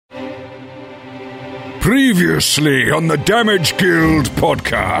Previously on the Damage Guild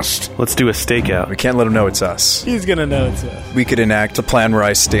podcast. Let's do a stakeout. We can't let him know it's us. He's gonna know it's us. We could enact a plan where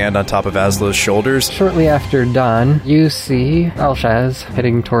I stand on top of Azlo's shoulders. Shortly after dawn, you see Alshaz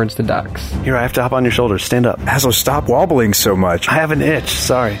heading towards the docks. Here, I have to hop on your shoulders. Stand up. Azlo, stop wobbling so much. I have an itch.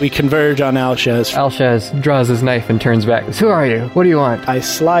 Sorry. We converge on Alshaz. Alshaz draws his knife and turns back. Who are you? What do you want? I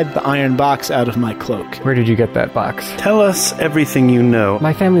slide the iron box out of my cloak. Where did you get that box? Tell us everything you know.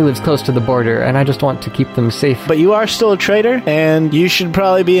 My family lives close to the border, and I just want to keep them safe. But you are still a traitor, and you should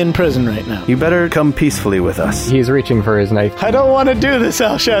probably be in prison right now. You better come peacefully with us. He's reaching for his knife. I don't want to do this,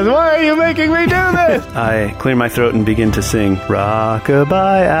 Alshaz. Why are you making me do this? I clear my throat and begin to sing,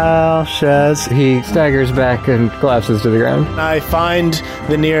 Rockabye Alshaz. He staggers back and collapses to the ground. I find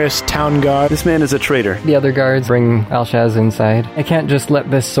the nearest town guard. This man is a traitor. The other guards bring Alshaz inside. I can't just let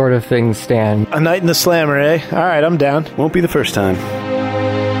this sort of thing stand. A night in the slammer, eh? Alright, I'm down. Won't be the first time.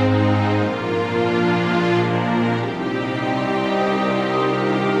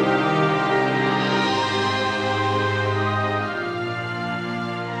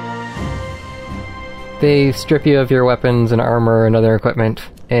 They strip you of your weapons and armor and other equipment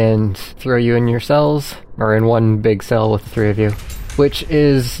and throw you in your cells, or in one big cell with the three of you, which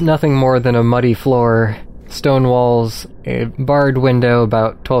is nothing more than a muddy floor, stone walls, a barred window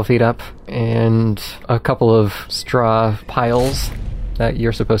about 12 feet up, and a couple of straw piles that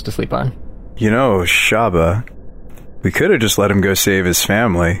you're supposed to sleep on. You know, Shabba, we could have just let him go save his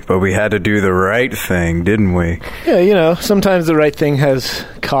family, but we had to do the right thing, didn't we? Yeah, you know, sometimes the right thing has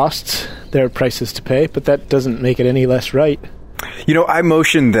costs. There are prices to pay, but that doesn't make it any less right. You know, I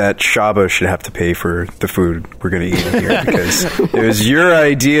motioned that Shabba should have to pay for the food we're going to eat here because it was your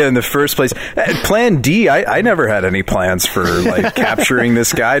idea in the first place. Plan D, I never had any plans for like capturing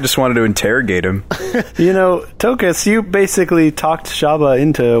this guy. I just wanted to interrogate him. You know, Tokas, you basically talked Shabba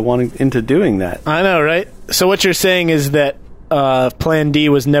into doing that. I know, right? So what you're saying is that Plan D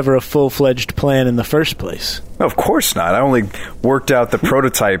was never a full-fledged plan in the first place. Of course not. I only worked out the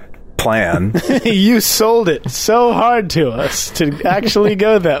prototype plan. You sold it so hard to us to actually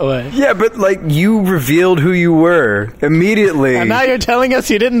go that way. Yeah, but like you revealed who you were immediately. And now you're telling us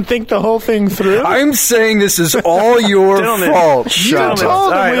you didn't think the whole thing through? I'm saying this is all your fault, Shabba. You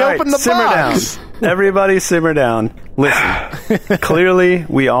told him we opened the simmer box. Down. Everybody simmer down. Listen, clearly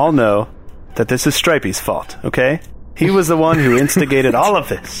we all know that this is Stripey's fault, okay? He was the one who instigated all of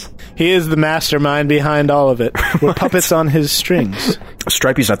this. He is the mastermind behind all of it. We're puppets on his strings.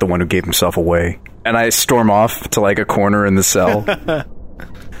 Stripey's not the one who gave himself away. And I storm off to like a corner in the cell. All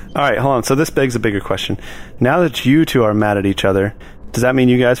right, hold on. So this begs a bigger question. Now that you two are mad at each other, does that mean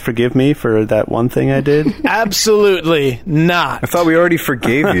you guys forgive me for that one thing I did? Absolutely not. I thought we already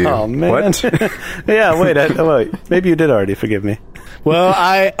forgave you. Oh, man. What? Yeah, wait. Maybe you did already forgive me. Well,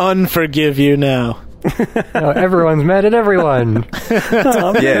 I unforgive you now. No, everyone's mad at everyone.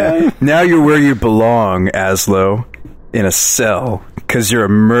 Yeah. Now you're where you belong, Azlo. In a cell. Because you're a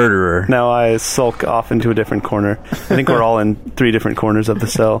murderer. Now I sulk off into a different corner. I think we're all in 3 different corners of the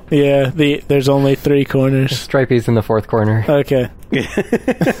cell. Yeah, there's only 3 corners. Stripey's in the 4th corner. Okay.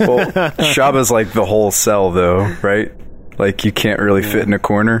 Well, Shabba's like the whole cell, though, right? Like, you can't really fit in a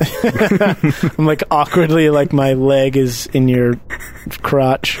corner. I'm like awkwardly, like my leg is in your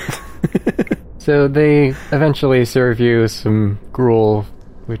crotch. So they eventually serve you some gruel,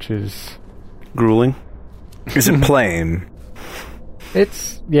 which is... Grueling? Is it plain?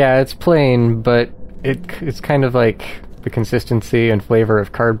 It's plain, but it's kind of like the consistency and flavor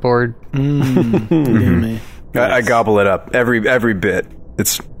of cardboard. Yummy. I gobble it up every bit.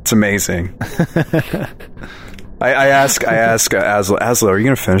 It's amazing. I ask Azlo, are you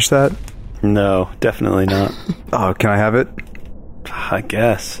gonna finish that? No, definitely not. Oh, can I have it? I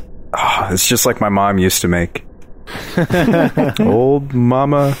guess. Oh, it's just like my mom used to make. Old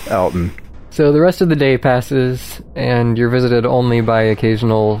Mama Alton. So the rest of the day passes, and you're visited only by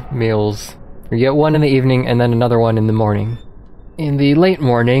occasional meals. You get one in the evening, and then another one in the morning. In the late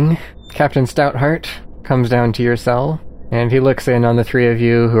morning, Captain Stoutheart comes down to your cell, and he looks in on the 3 of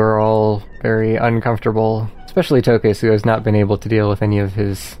you who are all very uncomfortable, especially Tokas, who has not been able to deal with any of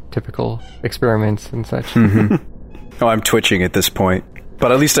his typical experiments and such. Mm-hmm. Oh, I'm twitching at this point,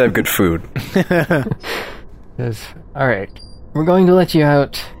 but at least I have good food. Says, all right, we're going to let you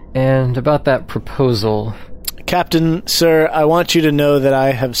out. And about that proposal... Captain, sir, I want you to know that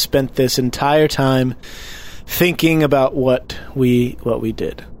I have spent this entire time thinking about what we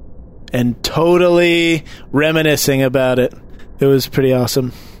did. And totally reminiscing about it. It was pretty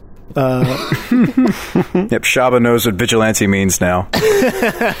awesome. Yep, Shabba knows what vigilante means now.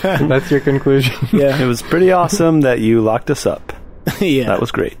 That's your conclusion? Yeah. It was pretty awesome that you locked us up. Yeah. That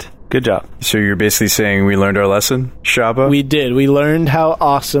was great. Good job. So you're basically saying we learned our lesson, Shabba? We did. We learned how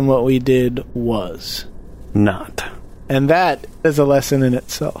awesome what we did was. Not. And that is a lesson in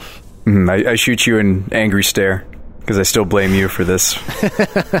itself. I shoot you an angry stare, because I still blame you for this.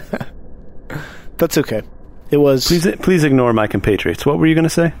 That's okay. It was... Please ignore my compatriots. What were you going to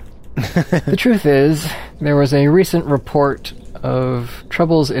say? The truth is, there was a recent report of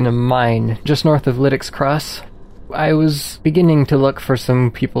troubles in a mine just north of Lytix Cross. I was beginning to look for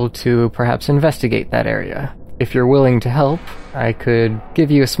some people to perhaps investigate that area. If you're willing to help, I could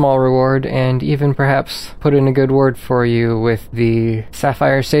give you a small reward and even perhaps put in a good word for you with the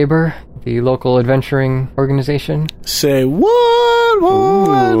Sapphire Saber, the local adventuring organization. Say what?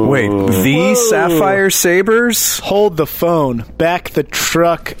 What? Wait, the Sapphire Sabers? Hold the phone. Back the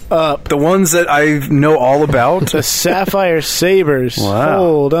truck up. The ones that I know all about? The Sapphire Sabers. Wow.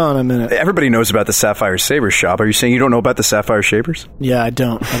 Hold on a minute. Everybody knows about the Sapphire Saber shop. Are you saying you don't know about the Sapphire Sabers? Yeah, I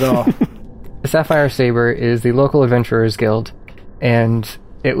don't at all. The Sapphire Saber is the local adventurers guild, and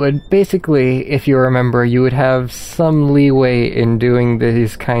it would basically, if you remember, you would have some leeway in doing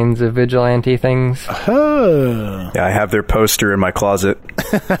these kinds of vigilante things. Oh. Yeah, I have their poster in my closet.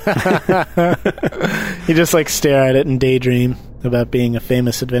 You just stare at it and daydream about being a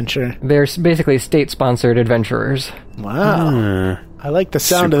famous adventurer. They're basically state-sponsored adventurers. Wow. I like the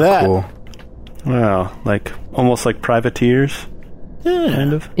sound Super of that. cool. Wow, almost like privateers, Yeah.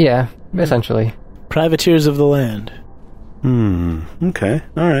 kind of. Yeah, essentially. Privateers of the land. Okay,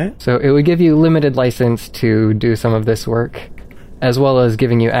 all right. So it would give you limited license to do some of this work, as well as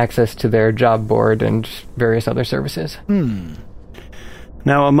giving you access to their job board and various other services.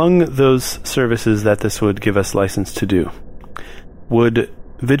 Now, among those services that this would give us license to do, would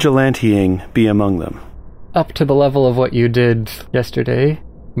vigilanteing be among them? Up to the level of what you did yesterday,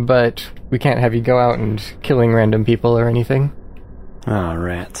 but we can't have you go out and killing random people or anything. Ah,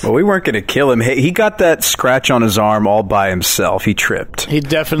 rats. Well, we weren't going to kill him. Hey, he got that scratch on his arm all by himself. He tripped. He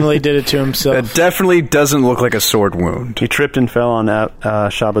definitely did it to himself. That definitely doesn't look like a sword wound. He tripped and fell on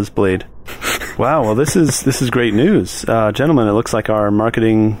Shabba's blade. Wow, well, this is great news. Gentlemen, it looks like our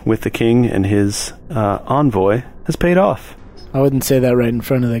marketing with the king and his envoy has paid off. I wouldn't say that right in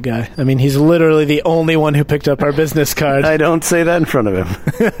front of the guy. I mean, he's literally the only one who picked up our business card. I don't say that in front of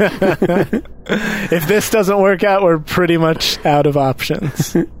him. If this doesn't work out, we're pretty much out of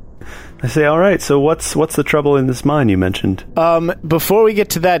options. I say, all right, so what's the trouble in this mine you mentioned? Before we get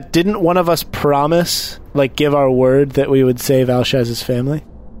to that, didn't one of us promise, give our word that we would save Alshaz's family?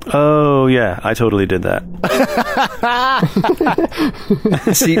 Oh, yeah, I totally did that.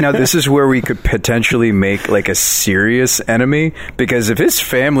 See, now this is where we could potentially make a serious enemy, because if his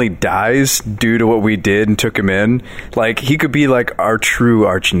family dies due to what we did and took him in, he could be our true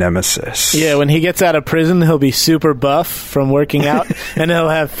arch nemesis. Yeah, when he gets out of prison, he'll be super buff from working out, and he'll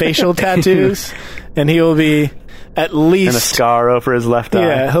have facial tattoos, and he will be at least... And a scar over his left eye.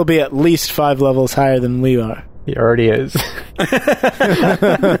 Yeah, he'll be at least 5 levels higher than we are. He already is.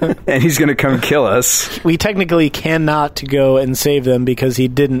 And he's going to come kill us. We technically cannot go and save them because he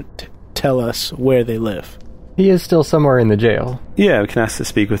didn't tell us where they live. He is still somewhere in the jail. Yeah, we can ask to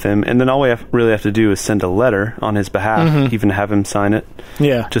speak with him, and then all we really have to do is send a letter on his behalf, even have him sign it.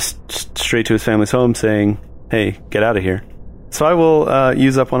 Yeah. Just straight to his family's home saying, hey, get out of here. So I will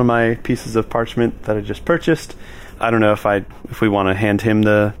use up one of my pieces of parchment that I just purchased. I don't know if we want to hand him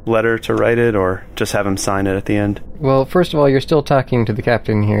the letter to write it or just have him sign it at the end. Well, first of all, you're still talking to the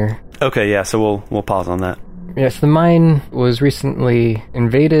captain here. Okay, yeah, so we'll pause on that. Yes, the mine was recently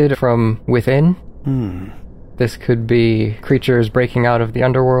invaded from within. This could be creatures breaking out of the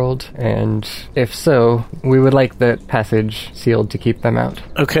underworld, and if so, we would like the passage sealed to keep them out.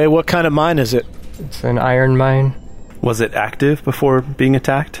 Okay, what kind of mine is it? It's an iron mine. Was it active before being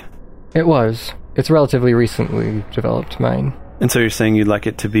attacked? It was. It's a relatively recently developed mine. And so you're saying you'd like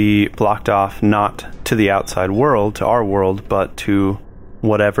it to be blocked off not to the outside world, to our world, but to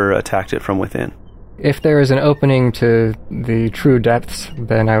whatever attacked it from within. If there is an opening to the true depths,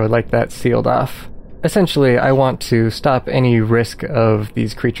 then I would like that sealed off. Essentially, I want to stop any risk of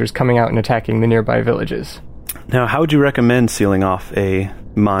these creatures coming out and attacking the nearby villages. Now, how would you recommend sealing off a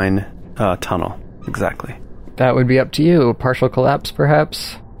mine tunnel, exactly? That would be up to you. Partial collapse,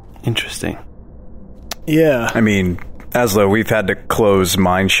 perhaps? Interesting. Yeah. I mean, Azlo, we've had to close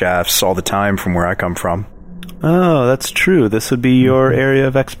mine shafts all the time from where I come from. Oh, that's true. This would be your area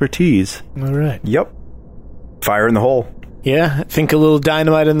of expertise. All right. Yep. Fire in the hole. Yeah, I think a little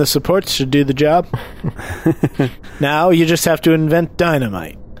dynamite in the supports should do the job. Now you just have to invent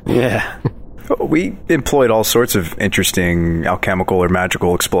dynamite. Yeah. We employed all sorts of interesting alchemical or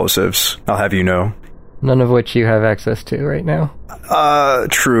magical explosives, I'll have you know. None of which you have access to right now.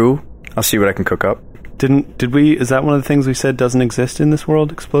 True. I'll see what I can cook up. Is that one of the things we said doesn't exist in this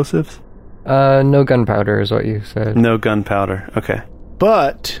world, explosives? No gunpowder is what you said. No gunpowder. Okay.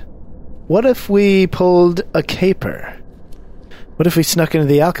 But what if we pulled a caper? What if we snuck into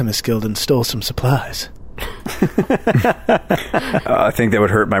the Alchemist Guild and stole some supplies? I think that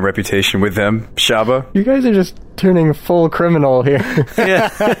would hurt my reputation with them, Shabba. You guys are just turning full criminal here. Yeah.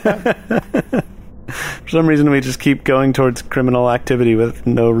 For some reason, we just keep going towards criminal activity with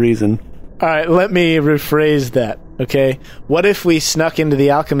no reason. All right, let me rephrase that, okay? What if we snuck into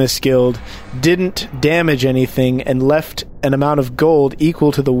the Alchemist Guild, didn't damage anything, and left an amount of gold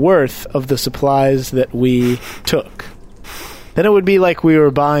equal to the worth of the supplies that we took? Then it would be like we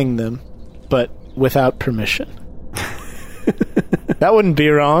were buying them, but without permission. That wouldn't be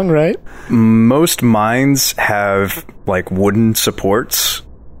wrong, right? Most mines have, like, wooden supports.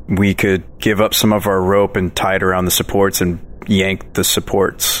 We could give up some of our rope and tie it around the supports and yank the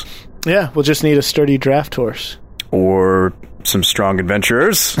supports. Yeah, we'll just need a sturdy draft horse. Or some strong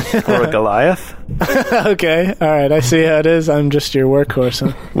adventurers. Or a Goliath. Okay, all right, I see how it is. I'm just your workhorse,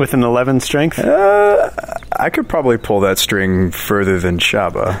 huh? With an 11 strength? I could probably pull that string further than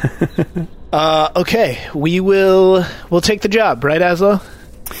Shabba. Okay, we'll take the job, right, Azlo?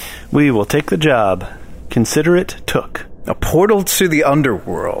 We will take the job. Consider it took. A portal to the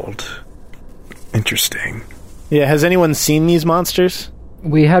underworld. Interesting. Yeah, has anyone seen these monsters?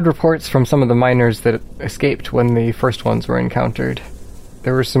 We had reports from some of the miners that escaped when the first ones were encountered.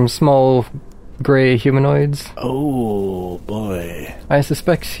 There were some small gray humanoids. Oh, boy. I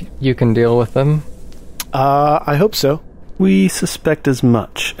suspect you can deal with them. I hope so. We suspect as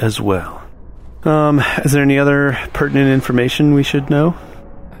much as well. Is there any other pertinent information we should know?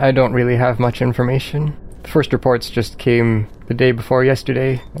 I don't really have much information. The first reports just came the day before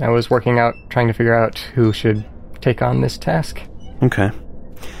yesterday. I was working out, trying to figure out who should take on this task. Okay.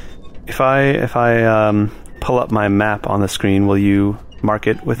 If I pull up my map on the screen, will you mark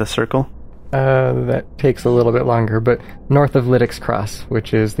it with a circle? That takes a little bit longer, but north of Lytix Cross,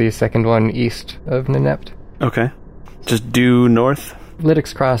 which is the second one east of Nenept. Okay. Just due north?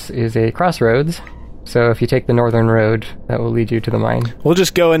 Lytix Cross is a crossroads, so if you take the northern road, that will lead you to the mine. We'll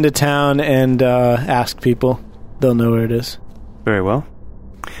just go into town and ask people. They'll know where it is. Very well.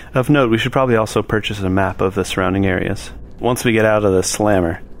 Of note, we should probably also purchase a map of the surrounding areas. Once we get out of the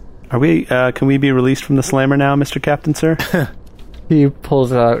slammer. Can we be released from the slammer now, Mr. Captain, sir? He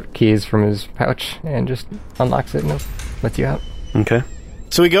pulls out keys from his pouch and just unlocks it and lets you out. Okay.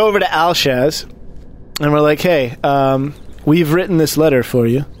 So we go over to Alshaz, and we're like, hey, we've written this letter for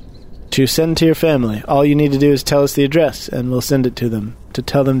you to send to your family. All you need to do is tell us the address, and we'll send it to them, to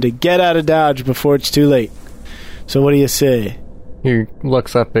tell them to get out of Dodge before it's too late. So what do you say? He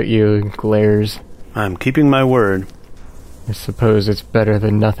looks up at you and glares. I'm keeping my word. I suppose it's better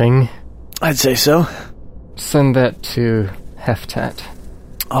than nothing. I'd say so. Send that to Heftat.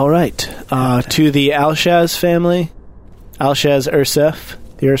 All right. To the Alshaz family? Alshaz Ursef?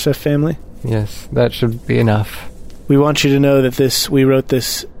 The Ursef family? Yes, that should be enough. We want you to know that we wrote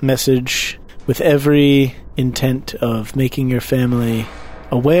this message with every intent of making your family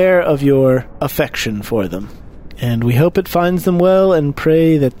aware of your affection for them. And we hope it finds them well and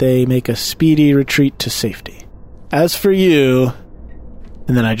pray that they make a speedy retreat to safety. As for you...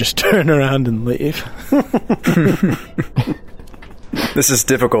 And then I just turn around and leave. This is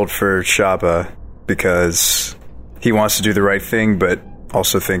difficult for Shabba because he wants to do the right thing, but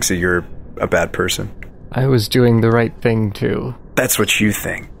also thinks that you're a bad person. I was doing the right thing, too. That's what you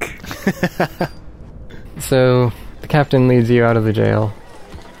think. So, the captain leads you out of the jail.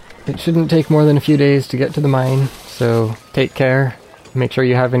 It shouldn't take more than a few days to get to the mine, so take care. Make sure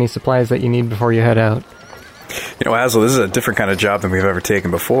you have any supplies that you need before you head out. You know, Azlo, this is a different kind of job than we've ever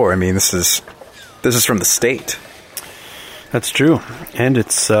taken before. I mean, this is from the state. That's true. And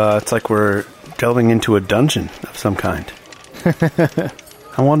it's like we're delving into a dungeon of some kind.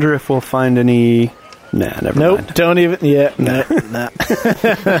 I wonder if we'll find any... Nah, never mind. Nope, don't even... Yeah, nah.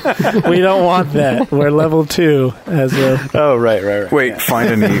 We don't want that. We're level 2 as a... Oh, right. Wait,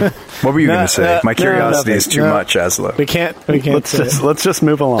 find any... What were you going to say? My curiosity is too much, Azlo. We can't Let's just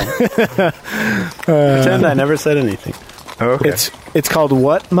move along. Pretend I never said anything. Oh, okay. It's called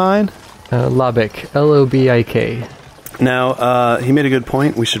what mine? Lobik. Lobik. Now, he made a good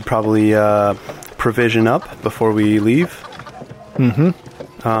point. We should probably provision up before we leave. Mm-hmm.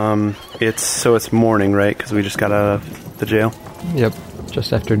 It's morning, right? Because we just got out of the jail. Yep,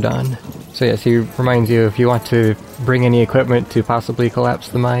 just after dawn. So yes, he reminds you if you want to bring any equipment to possibly collapse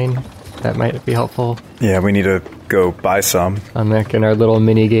the mine, that might be helpful. Yeah, we need a go buy some. I'm making our little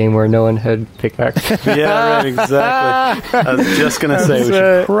mini game where no one had pickaxe. Yeah, right, exactly. I was just going to say we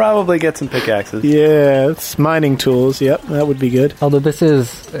should probably get some pickaxes. Yeah, it's mining tools. Yep, that would be good. Although this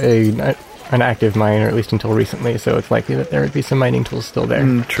is an active mine, or at least until recently, so it's likely that there would be some mining tools still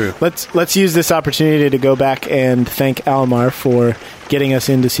there. True. Let's use this opportunity to go back and thank Almar for getting us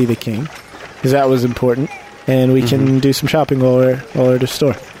in to see the king, because that was important, and we can do some shopping while we're at the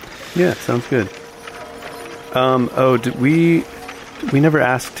store. Yeah, sounds good. Did we never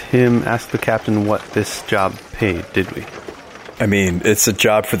asked the captain what this job paid, did we? I mean, it's a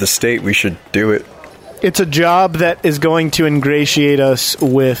job for the state. We should do it. It's a job that is going to ingratiate us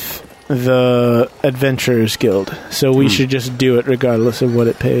with the Adventurers Guild, so we should just do it regardless of what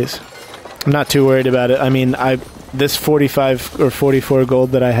it pays. I'm not too worried about it. I mean, this 45 or 44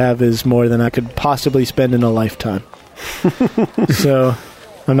 gold that I have is more than I could possibly spend in a lifetime. So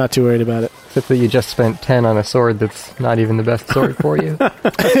I'm not too worried about it. Except that you just spent 10 on a sword that's not even the best sword for you.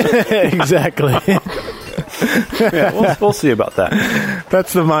 Exactly. Yeah, we'll see about that.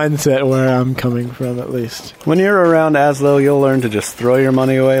 That's the mindset where I'm coming from, at least. When you're around Azlo, you'll learn to just throw your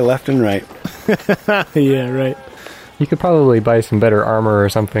money away left and right. Yeah, right. You could probably buy some better armor or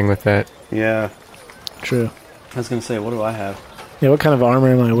something with that. Yeah. True. I was going to say, what do I have? Yeah, what kind of armor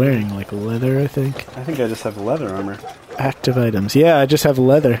am I wearing? Like leather, I think? I think I just have leather armor. Active items. Yeah, I just have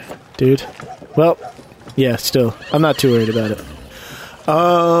leather, dude. Well, yeah, still. I'm not too worried about it.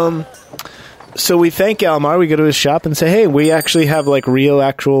 So we thank Almar. We go to his shop and say, hey, we actually have like real,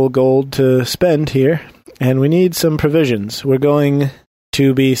 actual gold to spend here, and we need some provisions. We're going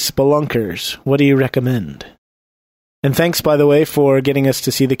to be spelunkers. What do you recommend? And thanks, by the way, for getting us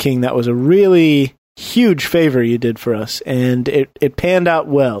to see the king. That was a really huge favor you did for us, and it panned out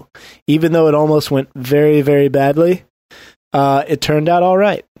well. Even though it almost went very, very badly, it turned out all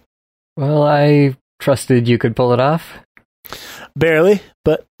right. Well, I trusted you could pull it off. Barely,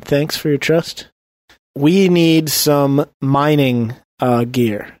 but thanks for your trust. We need some mining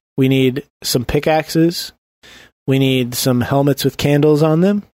gear. We need some pickaxes. We need some helmets with candles on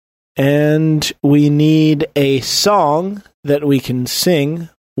them. And we need a song that we can sing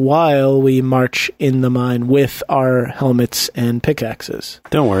while we march in the mine with our helmets and pickaxes.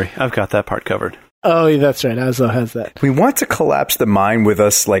 Don't worry, I've got that part covered. Oh, that's right. Azlo has that. We want to collapse the mine with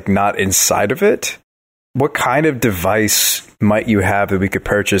us, like, not inside of it. What kind of device might you have that we could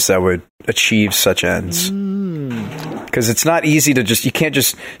purchase that would achieve such ends? Because it's not easy to just, you can't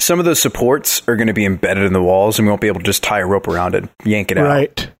just, some of those supports are going to be embedded in the walls and we won't be able to just tie a rope around it, yank it out.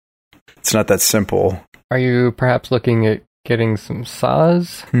 Right. It's not that simple. Are you perhaps looking at getting some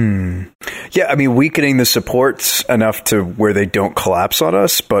saws? Yeah, I mean, weakening the supports enough to where they don't collapse on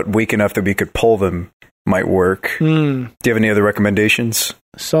us, but weak enough that we could pull them might work. Do you have any other recommendations?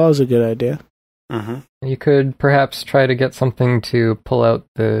 Saw is a good idea. You could perhaps try to get something to pull out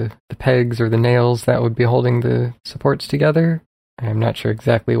the pegs or the nails that would be holding the supports together. I'm not sure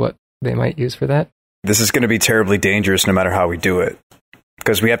exactly what they might use for that. This is going to be terribly dangerous no matter how we do it,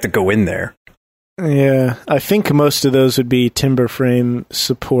 because we have to go in there. Yeah, I think most of those would be timber frame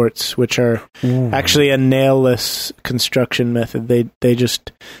supports, which are actually a nail-less construction method. They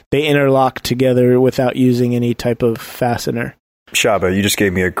interlock together without using any type of fastener. Shabba, you just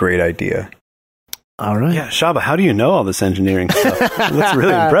gave me a great idea. All right. Yeah, Shabba, how do you know all this engineering stuff? That's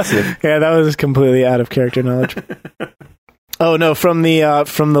really impressive. Yeah, that was completely out of character knowledge. Oh no, from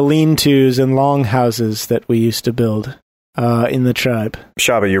the lean-tos and longhouses that we used to build in the tribe.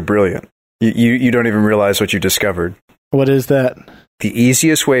 Shabba, you're brilliant. You don't even realize what you discovered. What is that? The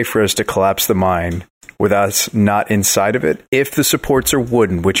easiest way for us to collapse the mine with us not inside of it, if the supports are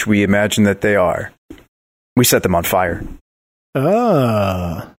wooden, which we imagine that they are, we set them on fire.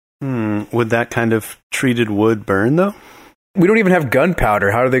 Ah. Would that kind of treated wood burn, though? We don't even have gunpowder.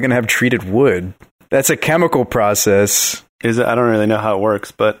 How are they going to have treated wood? That's a chemical process. Is it? I don't really know how it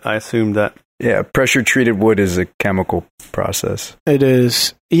works, but I assume that. Yeah, pressure-treated wood is a chemical process. It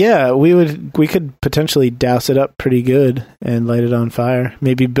is. Yeah, we could potentially douse it up pretty good and light it on fire.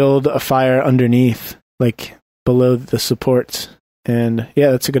 Maybe build a fire underneath, like below the supports. And yeah,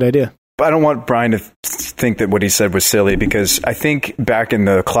 that's a good idea. But I don't want Brian to think that what he said was silly, because I think back in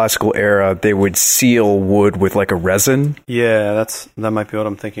the classical era, they would seal wood with like a resin. Yeah, that might be what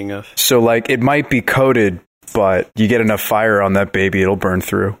I'm thinking of. So like it might be coated, but you get enough fire on that baby, it'll burn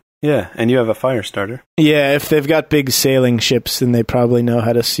through. Yeah, and you have a fire starter. Yeah, if they've got big sailing ships, then they probably know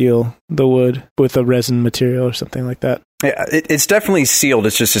how to seal the wood with a resin material or something like that. Yeah, it's definitely sealed.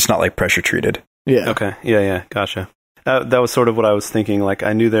 It's just it's not like pressure treated. Yeah. Okay. Yeah. Gotcha. That was sort of what I was thinking. Like,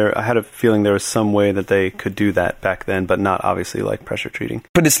 I had a feeling there was some way that they could do that back then, but not obviously like pressure treating.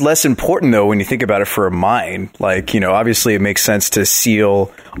 But it's less important, though, when you think about it for a mine. Like, obviously it makes sense to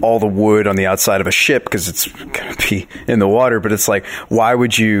seal all the wood on the outside of a ship because it's going to be in the water. But it's like, why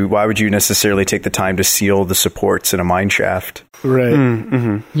would you necessarily take the time to seal the supports in a mine shaft? Right.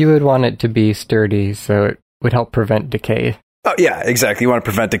 Mm-hmm. You would want it to be sturdy, so it would help prevent decay. Oh, yeah, exactly. You want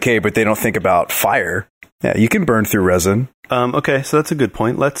to prevent decay, but they don't think about fire. Yeah, you can burn through resin. Okay, so that's a good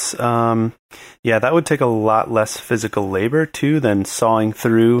point. Let's, that would take a lot less physical labor, too, than sawing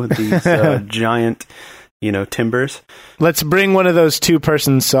through these giant, timbers. Let's bring one of those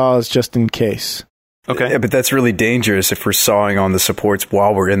 2-person saws just in case. Okay. Yeah, but that's really dangerous if we're sawing on the supports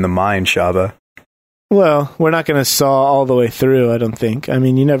while we're in the mine, Shabba. Well, we're not going to saw all the way through, I don't think. I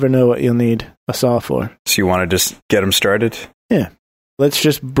mean, you never know what you'll need a saw for. So you want to just get them started? Yeah. Let's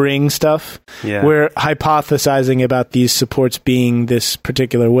just bring stuff. Yeah. We're hypothesizing about these supports being this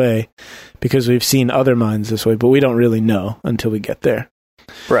particular way because we've seen other mines this way, but we don't really know until we get there.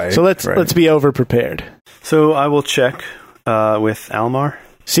 Right. So let's be over-prepared. So I will check with Almar.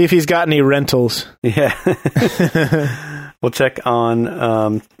 See if he's got any rentals. Yeah. We'll check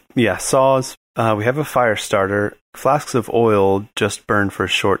on, saws. We have a fire starter. Flasks of oil just burn for a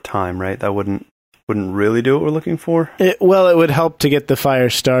short time, right? That wouldn't really do what we're looking for? It would help to get the fire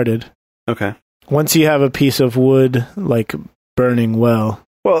started. Okay. Once you have a piece of wood, like, burning well.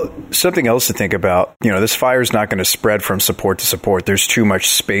 Well, something else to think about, this fire's not going to spread from support to support. There's too much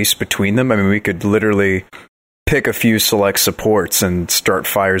space between them. I mean, we could literally pick a few select supports and start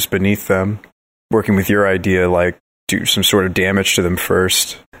fires beneath them. Working with your idea, like, do some sort of damage to them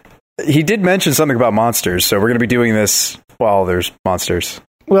first. He did mention something about monsters, so we're going to be doing this while there's monsters.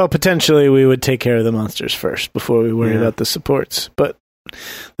 Well, potentially we would take care of the monsters first before we worry about the supports. But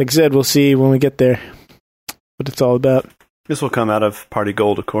like I said, we'll see when we get there what it's all about. This will come out of party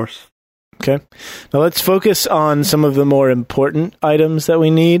gold, of course. Okay. Now let's focus on some of the more important items that we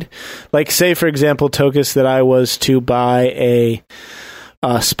need. Like, say, for example, Tokas, that I was to buy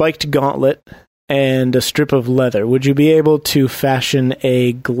a spiked gauntlet and a strip of leather. Would you be able to fashion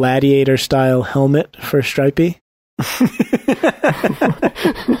a gladiator-style helmet for Stripey?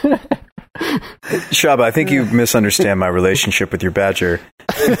 Shabba, I think you misunderstand my relationship with your badger.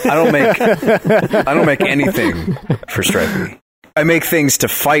 I don't make anything for Stripey. I make things to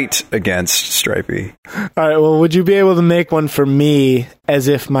fight against Stripey. All right. Well, would you be able to make one for me as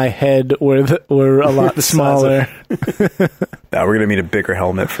if my head were a lot smaller? Now we're gonna need a bigger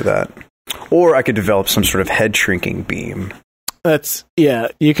helmet for that, or I could develop some sort of head shrinking beam.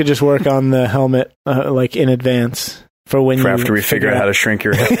 You could just work on the helmet like in advance for after we figure out how to shrink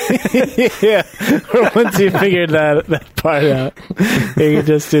your head. Yeah, once you figured that part out, you could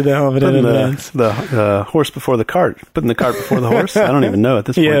just do the helmet in advance. The horse before the cart. Putting the cart before the horse? I don't even know at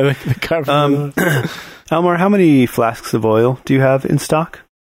this point. Yeah, the cart before the horse. Almar, how many flasks of oil do you have in stock?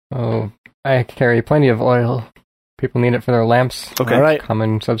 Oh, I carry plenty of oil. People need it for their lamps. Okay. All right.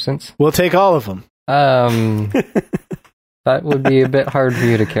 Common substance. We'll take all of them. That would be a bit hard for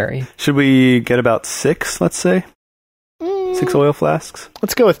you to carry. Should we get about 6, let's say? 6 oil flasks?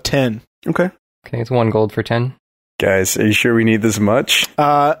 Let's go with 10. Okay. Okay, it's 1 gold for 10. Guys, are you sure we need this much?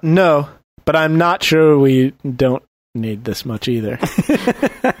 No, but I'm not sure we don't need this much either. I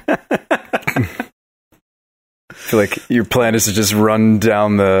feel like your plan is to just run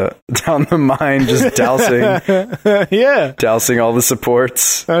down the mine, just dousing all the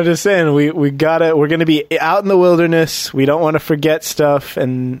supports. I'm just saying, we got it. We're going to be out in the wilderness. We don't want to forget stuff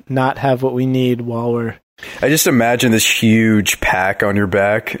and not have what we need while we're... I just imagine this huge pack on your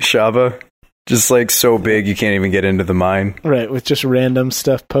back, Shabba. Just like so big you can't even get into the mine. Right, with just random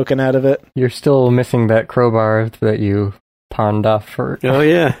stuff poking out of it. You're still missing that crowbar that you pawned off for... Oh,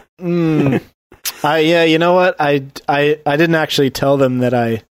 yeah. Yeah, you know what? I didn't actually tell them that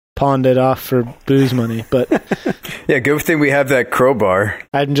I pawned it off for booze money, but... Yeah, good thing we have that crowbar.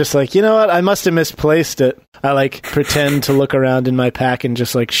 I'm just like, you know what? I must have misplaced it. I, like, pretend to look around in my pack and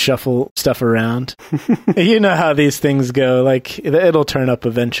just, like, shuffle stuff around. You know how these things go. Like, it'll turn up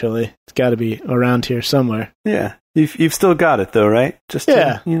eventually. It's got to be around here somewhere. Yeah. You've still got it, though, right?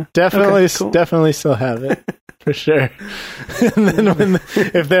 Definitely, okay, cool. Definitely still have it. For sure. And then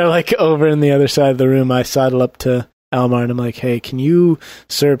if they're, like, over in the other side of the room, I sidle up to Almar and I'm like, hey, can you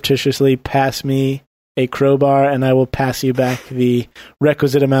surreptitiously pass me a crowbar and I will pass you back the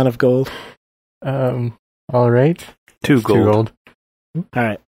requisite amount of gold? All right. 2 gold. 2 gold. All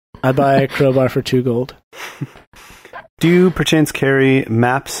right. I buy a crowbar for 2 gold. Do you perchance carry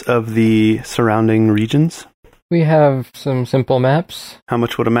maps of the surrounding regions? We have some simple maps. How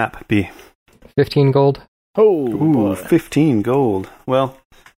much would a map be? 15 gold. Oh, Ooh, boy. 15 gold. Well,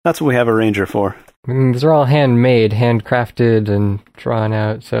 that's what we have a ranger for. These are all handmade, handcrafted, and drawn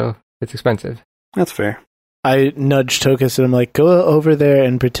out, so it's expensive. That's fair. I nudge Tokas and I'm like, go over there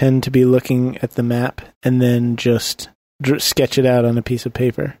and pretend to be looking at the map and then just sketch it out on a piece of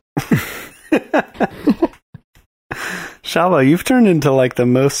paper. Shabba, you've turned into like the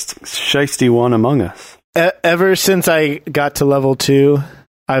most shiesty one among us. Ever since I got to level 2,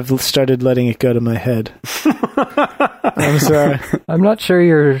 I've started letting it go to my head. I'm sorry. I'm not sure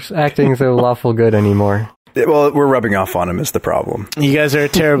you're acting so lawful good anymore. Well, we're rubbing off on him is the problem. You guys are a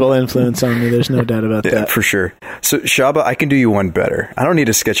terrible influence on me. There's no doubt about Yeah, that. for sure. So, Shabba, I can do you one better. I don't need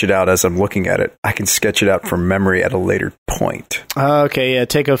to sketch it out as I'm looking at it. I can sketch it out from memory at a later point. Okay, yeah.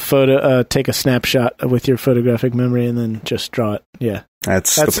 Take a photo. Take a snapshot with your photographic memory, and then just draw it. Yeah,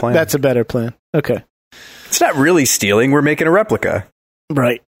 That's the plan. That's a better plan. Okay, It's not really stealing. We're making a replica.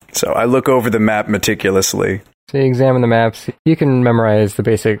 right. So I look over the map meticulously. So you examine the maps. You can memorize the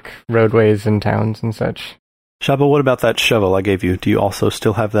basic roadways and towns and such. Shabba, what about that shovel I gave you? Do you also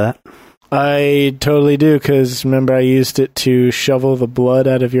still have that? I totally do, because remember I used it to shovel the blood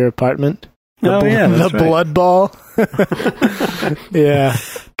out of your apartment? The blood ball? Yeah,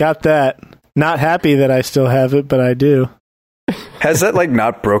 got that. Not happy that I still have it, but I do. Has that, like,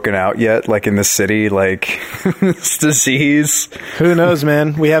 not broken out yet, like, in the city, like, this disease? Who knows,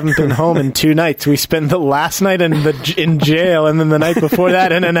 man? We haven't been home in 2 nights. We spent the last night in jail, and then the night before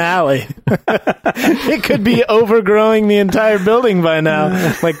that in an alley. It could be overgrowing the entire building by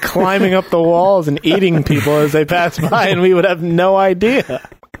now, like climbing up the walls and eating people as they pass by, and we would have no idea.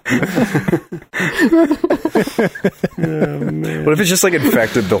 What if it's just, like,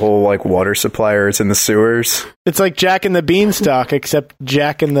 infected the whole, like, water supply, or it's in the sewers? It's like Jack and the Beanstalk, except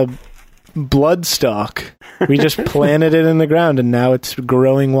Jack and the Bloodstalk. We just planted it in the ground, and now it's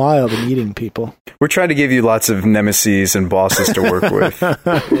growing wild and eating people. We're trying to give you lots of nemesis and bosses to work with,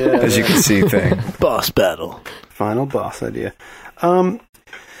 as you can see thing. Boss battle. Final boss idea. I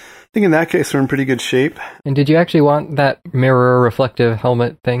think in that case we're in pretty good shape. And did you actually want that mirror reflective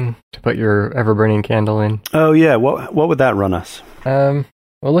helmet thing to put your ever-burning candle in? Oh yeah, what would that run us? Well,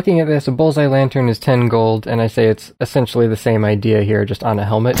 looking at this, a bullseye lantern is 10 gold, and I say it's essentially the same idea here, just on a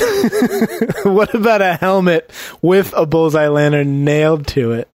helmet. What about a helmet with a bullseye lantern nailed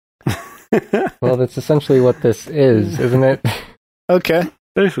to it? Well, that's essentially what this is, isn't it? Okay.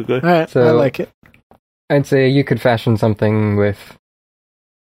 Basically. All right. So- I like it. I'd say you could fashion something with...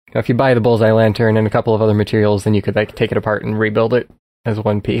 If you buy the bullseye lantern and a couple of other materials, then you could like take it apart and rebuild it as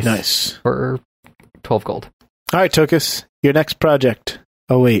one piece. Nice. For 12 gold. All right, Tokas. Your next project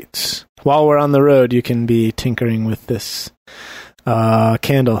awaits. While we're on the road, you can be tinkering with this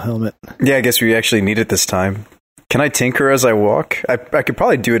candle helmet. Yeah, I guess we actually need it this time. Can I tinker as I walk? I could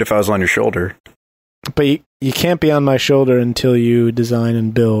probably do it if I was on your shoulder. But you can't be on my shoulder until you design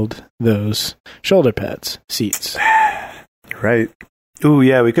and build those shoulder pads, seats. Right. Ooh,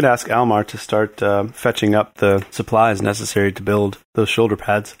 yeah, we could ask Almar to start fetching up the supplies necessary to build those shoulder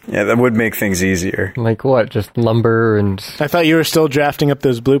pads. Yeah, that would make things easier. Like what? Just lumber and... I thought you were still drafting up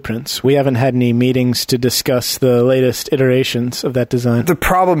those blueprints. We haven't had any meetings to discuss the latest iterations of that design. The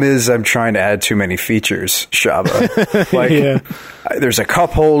problem is I'm trying to add too many features, Shabba. Like, Yeah. There's a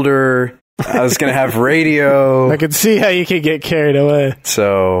cup holder. I was going to have radio. I could see how you could get carried away.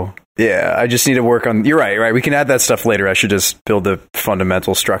 So, yeah, I just need to work on... You're right. We can add that stuff later. I should just build the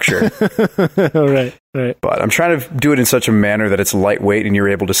fundamental structure. Right. But I'm trying to do it in such a manner that it's lightweight and you're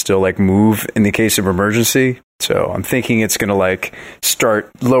able to still, like, move in the case of emergency. So I'm thinking it's going to, like, start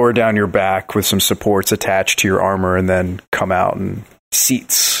lower down your back with some supports attached to your armor and then come out and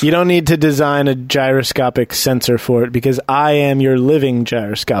seats. You don't need to design a gyroscopic sensor for it because I am your living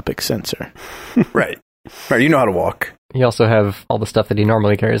gyroscopic sensor. Right. You know how to walk. You also have all the stuff that he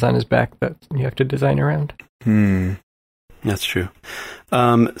normally carries on his back that you have to design around. That's true.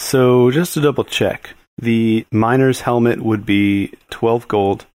 So just to double check, the miner's helmet would be 12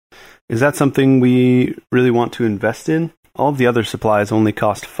 gold. Is that something we really want to invest in? All of the other supplies only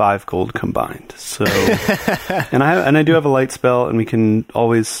cost 5 gold combined. So, and I do have a light spell, and we can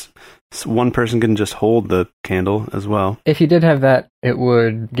always... One person can just hold the candle as well. If you did have that, it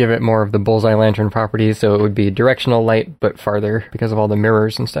would give it more of the bullseye lantern properties, so it would be directional light, but farther because of all the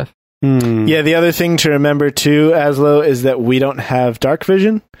mirrors and stuff. Yeah, the other thing to remember too, Azlo, is that we don't have dark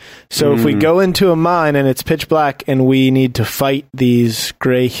vision. So if we go into a mine and it's pitch black and we need to fight these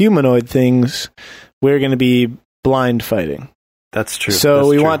gray humanoid things, we're going to be blind fighting. That's true. So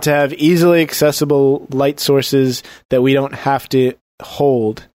we want to have easily accessible light sources that we don't have to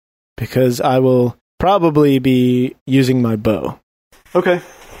hold, because I will probably be using my bow. Okay.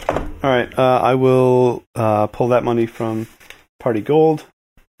 All right, I will pull that money from Party Gold,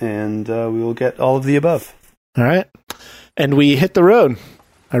 and we will get all of the above. All right. And we hit the road,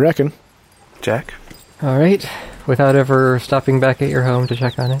 I reckon. Jack? All right. Without ever stopping back at your home to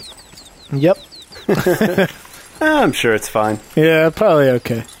check on it. Yep. I'm sure it's fine. Yeah, probably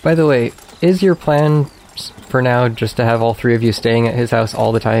okay. By the way, is your plan for now just to have all three of you staying at his house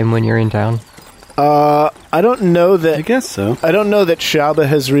all the time when you're in town? I don't know that... I guess so. I don't know that Shabba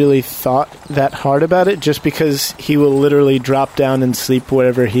has really thought that hard about it, just because he will literally drop down and sleep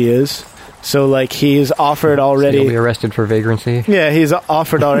wherever he is. So, like, he's offered already... So you'll be arrested for vagrancy? Yeah, he's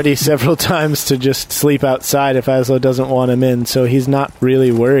offered already several times to just sleep outside if Azlo doesn't want him in, so he's not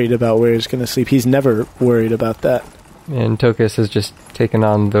really worried about where he's going to sleep. He's never worried about that. And Tokas has just taken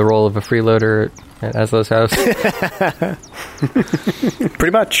on the role of a freeloader at Azlo's house.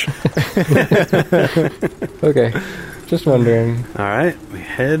 Pretty much. Okay, just wondering. All right, we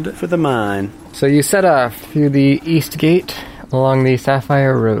head for the mine. So you set off through the east gate along the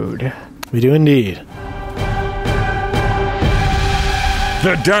Sapphire Road. We do indeed.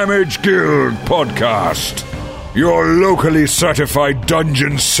 The Damage Guild Podcast. Your locally certified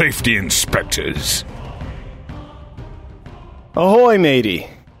dungeon safety inspectors. Ahoy, matey.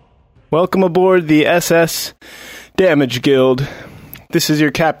 Welcome aboard the SS Damage Guild. This is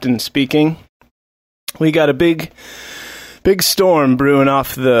your captain speaking. We got a big storm brewing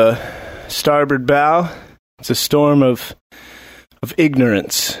off the starboard bow. It's a storm of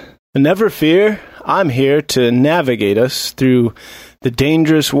ignorance. And never fear, I'm here to navigate us through the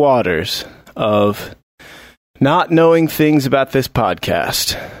dangerous waters of not knowing things about this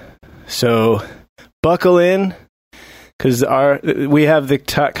podcast. So buckle in, because we have the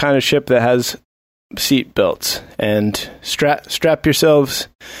kind of ship that has seat belts, and strap yourselves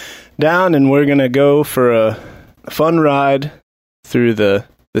down, and we're gonna go for a fun ride through the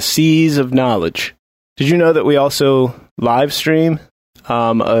seas of knowledge. Did you know that we also live stream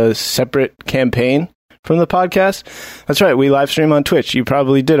a separate campaign from the podcast? That's right, we live stream on Twitch. You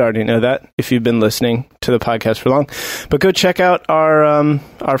probably did already know that if you've been listening to the podcast for long. But go check out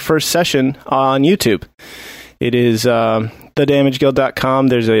our first session on YouTube. It is thedamageguild.com.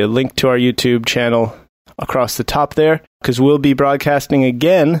 There's a link to our YouTube channel across the top there, because we'll be broadcasting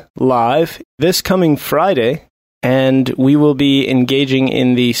again live this coming Friday, and we will be engaging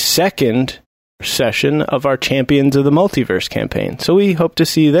in the second session of our Champions of the Multiverse campaign. So we hope to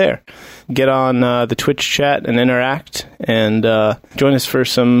see you there. Get on the Twitch chat and interact, and join us for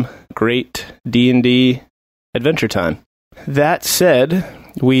some great D&D adventure time. That said,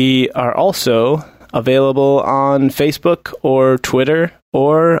 we are also available on Facebook or Twitter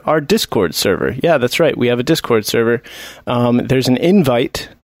or our Discord server. Yeah, that's right. We have a Discord server. There's an invite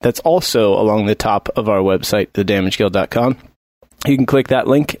that's also along the top of our website, thedamageguild.com. You can click that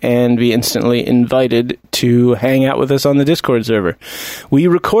link and be instantly invited to hang out with us on the Discord server. We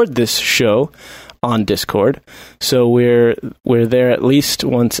record this show on Discord, so we're there at least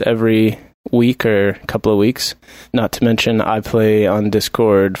once every week or a couple of weeks. Not to mention, I play on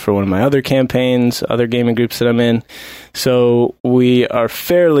Discord for one of my other campaigns, other gaming groups that I'm in. So we are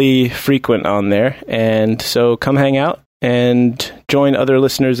fairly frequent on there, and so come hang out and join other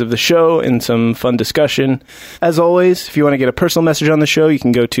listeners of the show in some fun discussion. As always, if you want to get a personal message on the show, you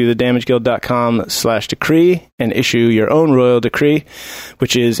can go to thedamageguild.com/decree and issue your own royal decree,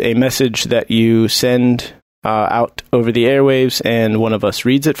 which is a message that you send out over the airwaves, and one of us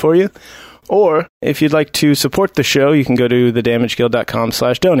reads it for you. Or if you'd like to support the show, you can go to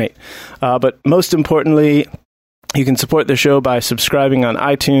thedamageguild.com/donate. But most importantly, you can support the show by subscribing on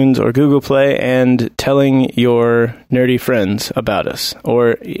iTunes or Google Play and telling your nerdy friends about us.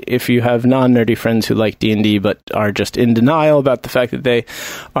 Or if you have non-nerdy friends who like D&D but are just in denial about the fact that they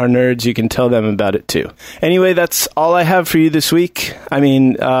are nerds, you can tell them about it too. Anyway, that's all I have for you this week. I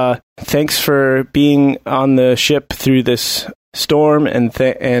mean, thanks for being on the ship through this storm, and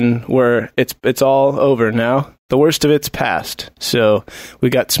it's all over now. The worst of it's past. So we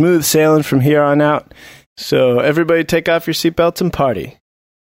got smooth sailing from here on out. So everybody take off your seatbelts and party.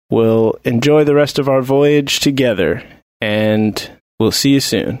 We'll enjoy the rest of our voyage together, and we'll see you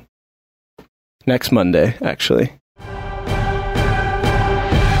soon. Next Monday, actually.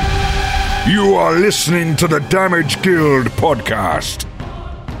 You are listening to the Damage Guild Podcast.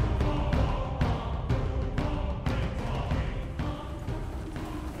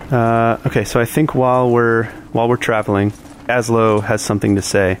 Okay, so I think while we're traveling, Azlo has something to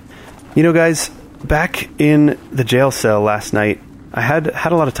say. You know, guys, back in the jail cell last night, I had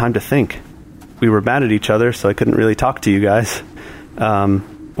a lot of time to think. We were mad at each other, so I couldn't really talk to you guys.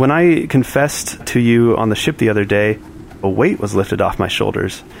 When I confessed to you on the ship the other day, a weight was lifted off my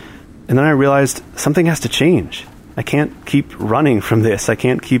shoulders. And then I realized something has to change. I can't keep running from this. I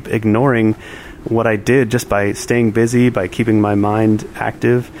can't keep ignoring what I did just by staying busy, by keeping my mind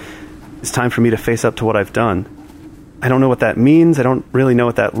active. It's time for me to face up to what I've done. I don't know what that means. I don't really know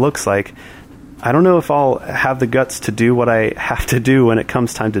what that looks like. I don't know if I'll have the guts to do what I have to do when it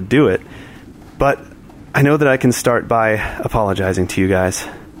comes time to do it. But I know that I can start by apologizing to you guys.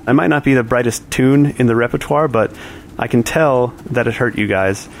 I might not be the brightest tune in the repertoire, but I can tell that it hurt you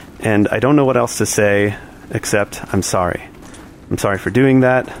guys, and I don't know what else to say except I'm sorry. I'm sorry for doing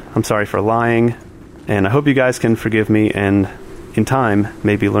that. I'm sorry for lying, and I hope you guys can forgive me and, in time,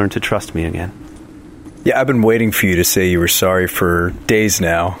 maybe learn to trust me again. Yeah, I've been waiting for you to say you were sorry for days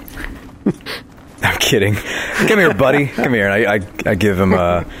now. I'm kidding. Come here, buddy. Come here. And I give him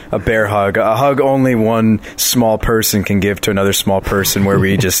a bear hug. A hug only one small person can give to another small person, where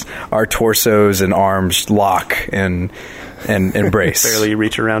we just, our torsos and arms lock and embrace. Barely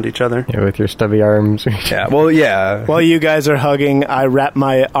reach around each other. Yeah, with your stubby arms. Yeah, well, yeah. While you guys are hugging, I wrap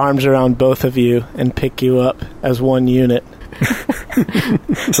my arms around both of you and pick you up as one unit.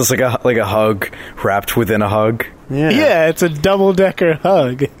 So it's like a hug wrapped within a hug. Yeah, it's a double-decker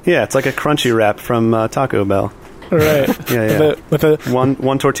hug. Yeah, it's like a crunchy wrap from Taco Bell. Right. Yeah. With a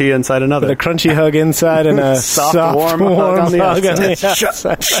one tortilla inside another. With a crunchy hug inside and a soft warm hug on the outside.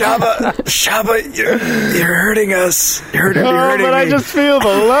 Shabba, you're hurting us. You're hurting but me. I just feel the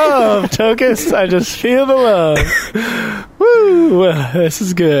love, Tokas. I just feel the love. Woo! This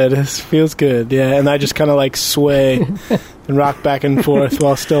is good. This feels good. Yeah, and I just kind of like sway and rock back and forth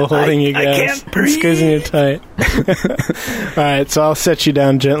while still holding you guys. I can't breathe. Squeezing you tight. All right, so I'll set you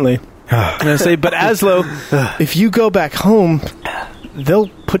down gently. And I say, but Azlo, if you go back home, they'll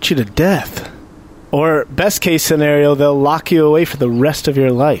put you to death. Or, best case scenario, they'll lock you away for the rest of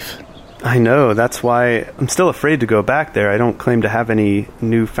your life. I know. That's why I'm still afraid to go back there. I don't claim to have any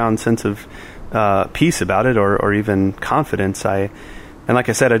newfound sense of peace about it or even confidence. And like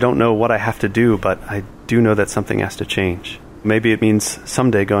I said, I don't know what I have to do, but I do know that something has to change. Maybe it means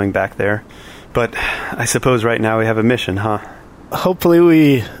someday going back there. But I suppose right now we have a mission, huh? Hopefully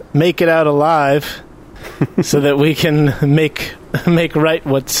we make it out alive so that we can make right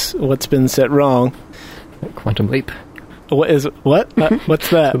what's been set wrong. Quantum leap. What's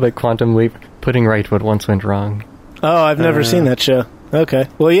that? Like Quantum Leap, putting right what once went wrong. Oh, I've never seen that show. Okay.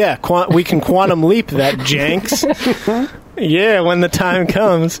 Well, yeah, we can quantum leap that, Janks. Yeah, when the time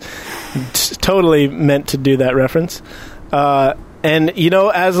comes. It's totally meant to do that reference. And, you know,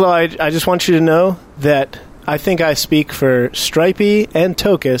 Azlo, I just want you to know that I think I speak for Stripey and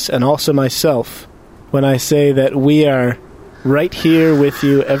Tokas and also myself when I say that we are right here with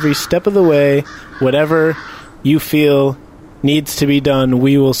you every step of the way. Whatever you feel needs to be done,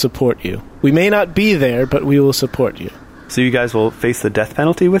 we will support you. We may not be there, but we will support you. So you guys will face the death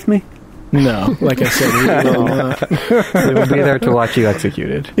penalty with me? No, like I said, we will not. They will be there to watch you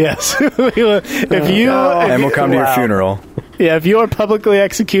executed. Yes. We will, and we'll come to your funeral. Yeah, if you are publicly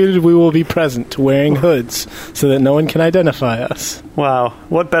executed, we will be present wearing hoods so that no one can identify us. Wow.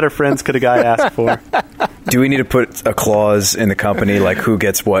 What better friends could a guy ask for? Do we need to put a clause in the company, like who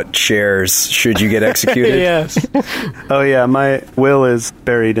gets what shares should you get executed? Yes. Oh, yeah, my will is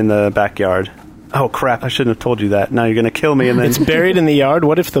buried in the backyard. Oh, crap, I shouldn't have told you that. Now you're going to kill me and then... It's buried in the yard?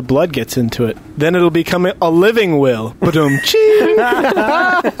 What if the blood gets into it? Then it'll become a living will. Ba-dum-ching!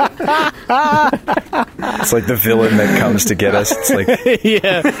 It's like the villain that comes to get us. It's like...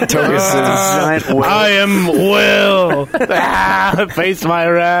 Yeah. Tokas' giant will. I am Will! Face my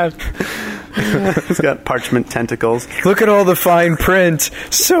wrath. It's got parchment tentacles. Look at all the fine print.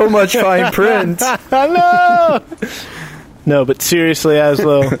 So much fine print. No! No, but seriously,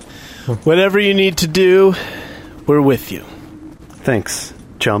 Azlo... Whatever you need to do, we're with you. Thanks,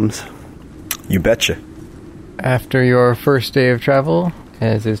 chums. You betcha. After your first day of travel,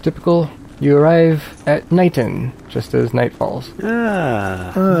 as is typical, you arrive at Knighton, just as night falls.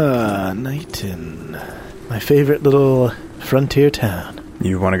 Knighton. My favorite little frontier town.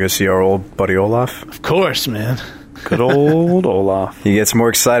 You want to go see our old buddy Olaf? Of course, man. Good old Olaf. He gets more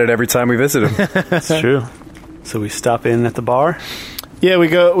excited every time we visit him. That's true. So we stop in at the bar? Yeah, we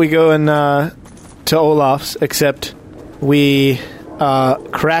go in to Olaf's, except we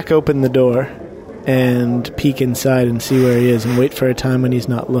crack open the door and peek inside and see where he is and wait for a time when he's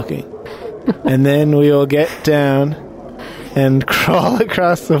not looking. And then we'll get down and crawl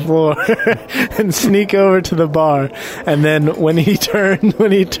across the floor and sneak over to the bar. And then when he turns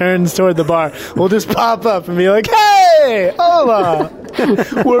toward the bar, we'll just pop up and be like, "Hey, Olaf,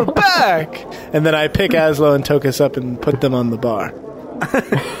 we're back!" And then I pick Azlo and Tokas up and put them on the bar.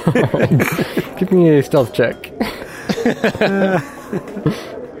 Give me a stealth check.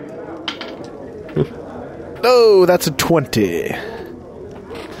 Oh, that's a 20.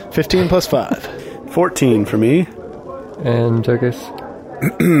 15 plus 5. 14 for me. And Tokas?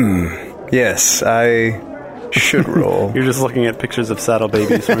 Yes, I should roll. You're just looking at pictures of saddle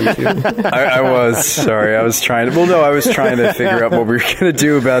babies, weren't you? I was. Sorry, I was trying to... Well, no, I was trying to figure out what we were going to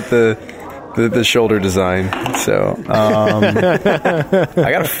do about the shoulder design. So, I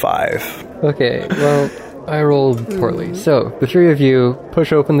got a 5. Okay, well, I rolled poorly. So, the three of you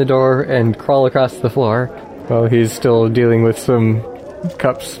push open the door and crawl across the floor while he's still dealing with some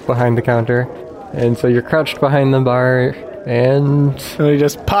cups behind the counter. And so you're crouched behind the bar, and we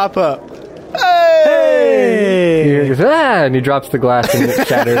just pop up. He goes, and he drops the glass and it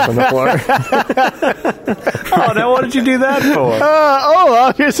shatters on the floor. Oh, now what did you do that for?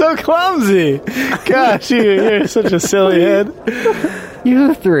 Olaf, you're so clumsy. Gosh, you're such a silly head.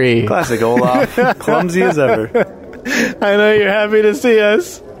 You three. Classic Olaf. Clumsy as ever. I know you're happy to see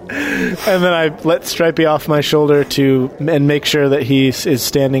us. And then I let Stripey off my shoulder and make sure that he is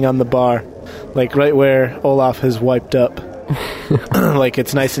standing on the bar, like right where Olaf has wiped up. Like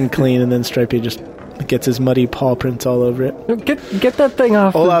it's nice and clean, and then Stripey just gets his muddy paw prints all over it. Get that thing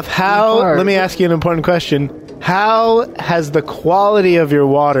off. Olaf, let me ask you an important question. How has the quality of your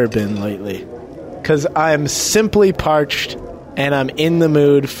water been lately? Because I'm simply parched, and I'm in the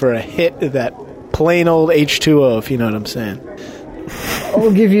mood for a hit of that plain old H2O, if you know what I'm saying.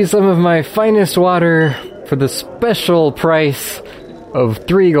 I'll give you some of my finest water for the special price of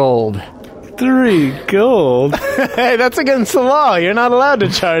 3 gold. 3 gold? Hey, that's against the law. You're not allowed to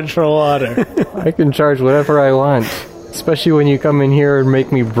charge for water. I can charge whatever I want. Especially when you come in here and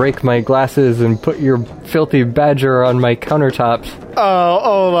make me break my glasses and put your filthy badger on my countertops.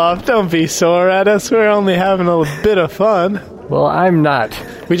 Oh, Olaf, don't be sore at us. We're only having a bit of fun. Well, I'm not.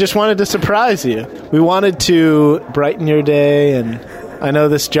 We just wanted to surprise you. We wanted to brighten your day, and I know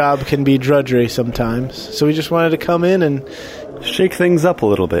this job can be drudgery sometimes. So we just wanted to come in and shake things up a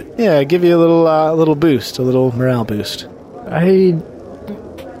little bit. Yeah, give you a little boost, a little morale boost.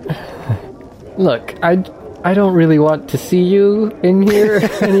 Look, I don't really want to see you in here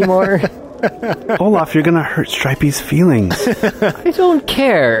anymore. Olaf, you're gonna hurt Stripey's feelings. I don't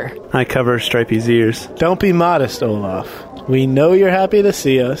care. I cover Stripey's ears. Don't be modest, Olaf. We know you're happy to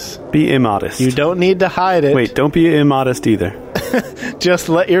see us. Be immodest. You don't need to hide it. Wait, don't be immodest either. Just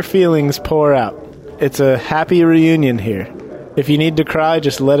let your feelings pour out. It's a happy reunion here. If you need to cry,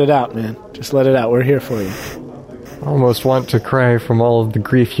 just let it out, man. Just let it out. We're here for you. I almost want to cry from all of the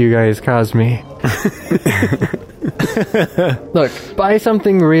grief you guys caused me. Look, buy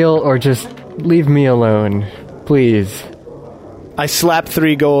something real or just leave me alone. Please. I slap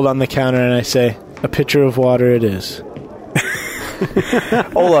 3 gold on the counter and I say, a pitcher of water it is.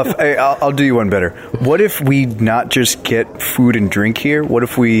 Olaf, I'll do you one better. What if we not just get food and drink here? What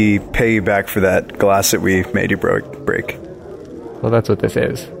if we pay you back for that glass that we made you break? Well, that's what this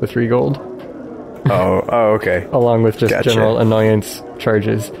is. The 3 gold. Oh, okay. Along with just Gotcha. general annoyance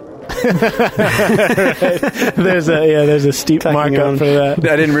charges. There's a steep markup for that.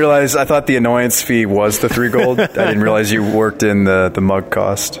 I didn't realize. I thought the annoyance fee was the 3 gold. I didn't realize you worked in the mug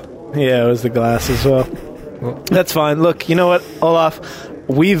cost. Yeah, it was the glass as well. That's fine. Look, you know what, Olaf?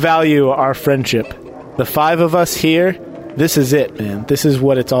 We value our friendship. The 5 of us here, this is it, man. This is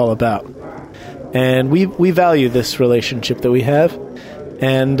what it's all about. And we value this relationship that we have.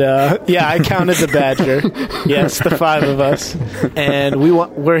 And, yeah, I counted the badger. Yes, the 5 of us. And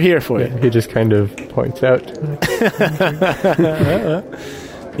we're here for you. He just kind of points out.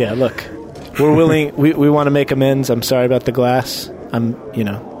 Yeah, look. We're willing. We want to make amends. I'm sorry about the glass.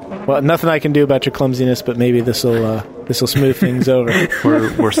 Well, nothing I can do about your clumsiness, but maybe this will smooth things over.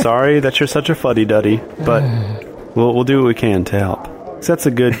 We're sorry that you're such a fuddy-duddy, but we'll do what we can to help. 'Cause that's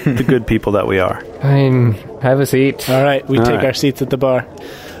the good people that we are. Fine. Have a seat. All right, we take our seats at the bar.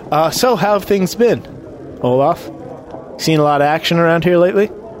 So how have things been, Olaf? Seen a lot of action around here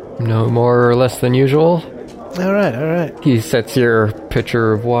lately? No more or less than usual. All right. He sets your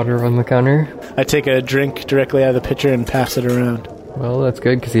pitcher of water on the counter. I take a drink directly out of the pitcher and pass it around. Well, that's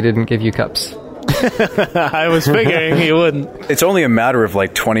good because he didn't give you cups. I was figuring he wouldn't. It's only a matter of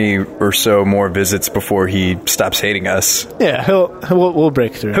like 20 or so more visits before he stops hating us. Yeah, we'll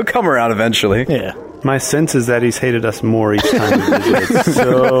break through. He'll come around eventually. Yeah. My sense is that he's hated us more each time he visits,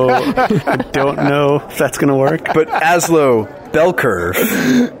 so I don't know if that's going to work. But Azlo, bell curve.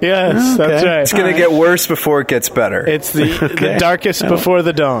 Yes, that's right. It's going to get worse before it gets better. It's the darkest before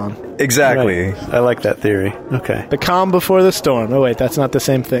the dawn. Exactly. Right. I like that theory. Okay. The calm before the storm. Oh, wait, that's not the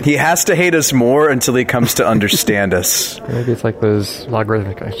same thing. He has to hate us more until he comes to understand us. Maybe it's like those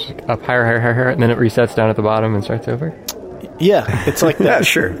logarithmic, up higher, and then it resets down at the bottom and starts over. Yeah, it's like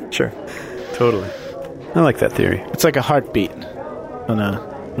that. Yeah, sure. Totally. I like that theory. It's like a heartbeat on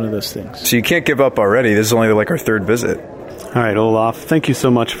one of those things. So you can't give up already. This is only like our third visit. All right, Olaf, thank you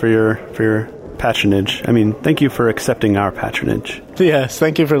so much for your patronage. I mean, thank you for accepting our patronage. Yes,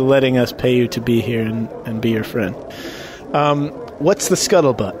 thank you for letting us pay you to be here and be your friend. What's the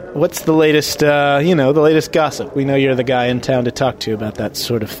scuttlebutt? What's the latest, the latest gossip? We know you're the guy in town to talk to about that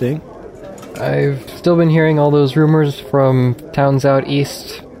sort of thing. I've still been hearing all those rumors from towns out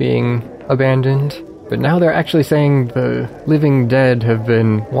east being abandoned, but now they're actually saying the living dead have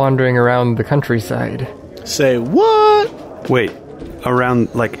been wandering around the countryside. Say what? Wait,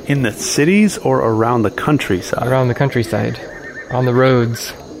 around, like, in the cities or around the countryside? Around the countryside. On the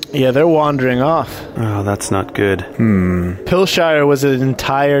roads. Yeah, they're wandering off. Oh, that's not good. Pillshire was an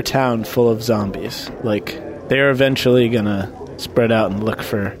entire town full of zombies. Like, they're eventually gonna spread out and look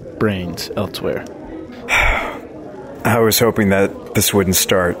for brains elsewhere. I was hoping that this wouldn't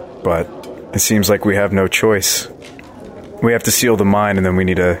start, but it seems like we have no choice. We have to seal the mine, and then we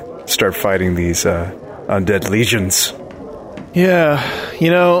need to start fighting these undead legions. Yeah,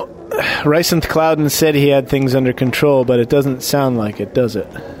 Rycenth Clouden said he had things under control, but it doesn't sound like it, does it?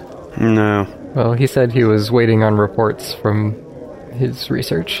 No. Well, he said he was waiting on reports from his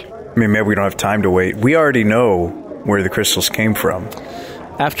research. I mean, maybe we don't have time to wait. We already know where the crystals came from.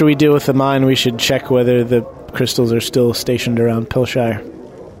 After we deal with the mine, we should check whether the crystals are still stationed around Pillshire.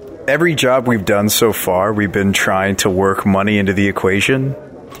 Every job we've done so far, we've been trying to work money into the equation.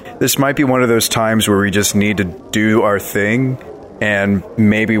 This might be one of those times where we just need to do our thing, and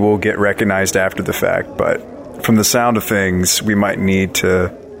maybe we'll get recognized after the fact, but from the sound of things, we might need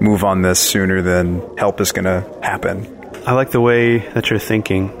to move on this sooner than help is going to happen. I like the way that you're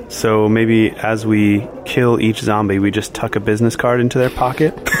thinking. So maybe as we kill each zombie, we just tuck a business card into their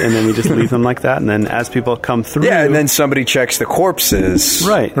pocket, and then we just leave them like that, and then as people come through... Yeah, and then somebody checks the corpses.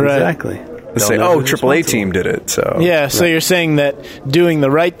 Right, exactly. They say, AAA team did it, so... Yeah, so You're saying that doing the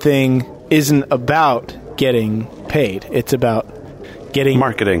right thing isn't about getting paid. It's about getting...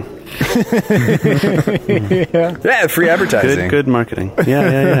 Marketing. Yeah, free advertising. Good marketing.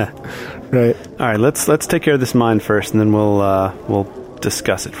 Yeah. Right. All right, let's take care of this mine first, and then we'll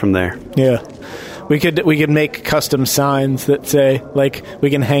discuss it from there. Yeah. We could make custom signs that say, like, we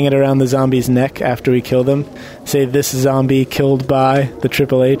can hang it around the zombie's neck after we kill them. Say, this zombie killed by the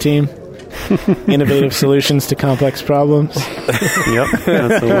AAA team. Innovative solutions to complex problems. Yep,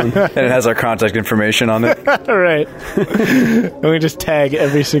 that's the one. And it has our contact information on it. Right. And we just tag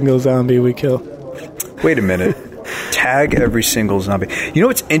every single zombie we kill. Wait a minute. Tag every single zombie. You know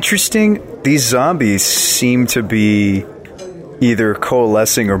what's interesting? These zombies seem to be either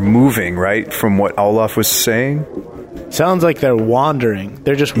coalescing or moving, right? From what Olaf was saying. Sounds like they're wandering.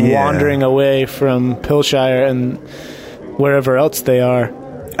 They're just wandering away from Pillshire and wherever else they are.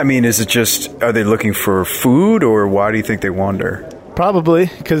 I mean, is it just, are they looking for food, or why do you think they wander? Probably,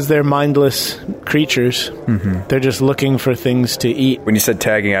 because they're mindless creatures. Mm-hmm. They're just looking for things to eat. When you said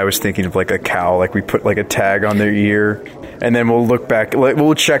tagging, I was thinking of like a cow. Like we put like a tag on their ear, and then we'll look back,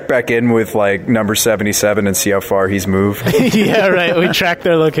 we'll check back in with like number 77 and see how far he's moved. Yeah, right. We track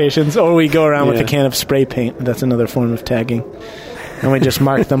their locations, or we go around with a can of spray paint. That's another form of tagging. And we just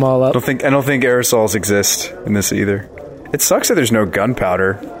mark them all up. I don't think aerosols exist in this either. It sucks that there's no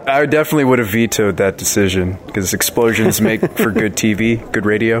gunpowder. I definitely would have vetoed that decision, because explosions make for good TV, good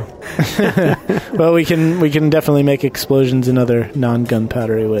radio. Well, we can definitely make explosions in other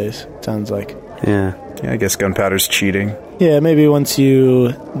non-gunpowdery ways, it sounds like. Yeah, I guess gunpowder's cheating. Yeah, maybe once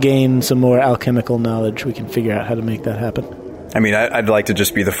you gain some more alchemical knowledge, we can figure out how to make that happen. I mean, I'd like to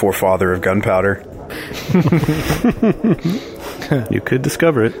just be the forefather of gunpowder. You could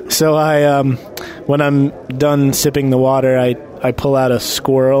discover it. So when I'm done sipping the water, I pull out a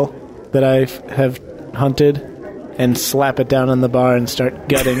squirrel that I have hunted and slap it down on the bar and start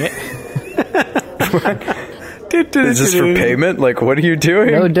gutting it. Is this for payment? Like, what are you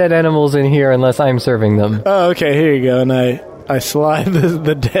doing? No dead animals in here unless I'm serving them. Oh, okay, here you go. And I slide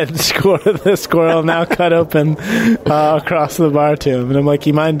the dead squirrel now cut open across the bar to him. And I'm like,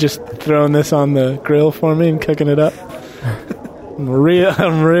 you mind just throwing this on the grill for me and cooking it up? I'm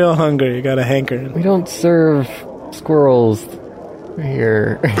real hungry. You got a hankering. We don't serve squirrels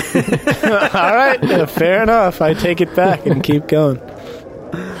here. All right, fair enough. I take it back and keep going.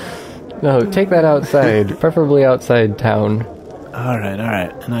 No, take that outside, preferably outside town. All right.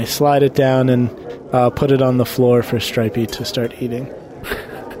 And I slide it down and put it on the floor for Stripey to start eating.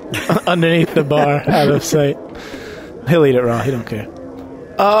 Underneath the bar, out of sight. He'll eat it raw. He don't care.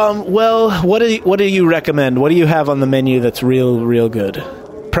 Well, what do you recommend? What do you have on the menu that's real good?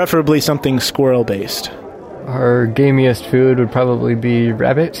 Preferably something squirrel-based. Our gamiest food would probably be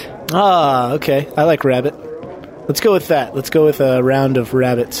rabbit. Ah, okay. I like rabbit. Let's go with that. Let's go with a round of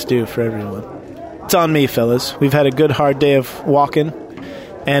rabbit stew for everyone. It's on me, fellas. We've had a good hard day of walking,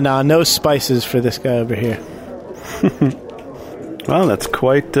 and no spices for this guy over here. Well, that's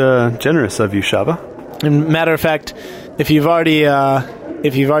quite generous of you, Shabba. And matter of fact, if you've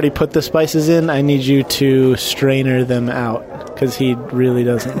already put the spices in, I need you to strainer them out, because he really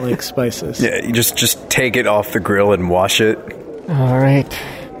doesn't like spices. Yeah, you just take it off the grill and wash it. All right.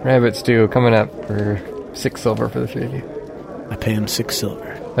 Rabbit stew coming up for 6 silver for the 3 of you. I pay him 6 silver.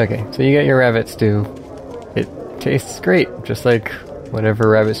 Okay, so you get your rabbit stew. It tastes great, just like whatever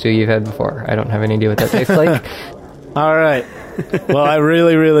rabbit stew you've had before. I don't have any idea what that tastes like. All right. Well, I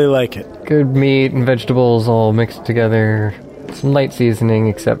really, really like it. Good meat and vegetables all mixed together. Some light seasoning,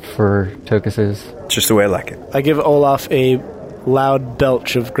 except for Tokas's. It's just the way I like it. I give Olaf a loud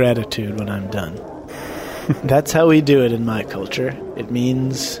belch of gratitude when I'm done. That's how we do it in my culture. It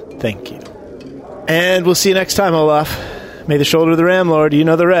means thank you. And we'll see you next time, Olaf. May the shoulder of the ram, Lord. You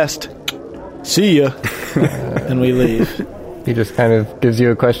know the rest. See ya. And we leave. He just kind of gives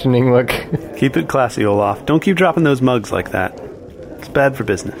you a questioning look. Keep it classy, Olaf. Don't keep dropping those mugs like that. It's bad for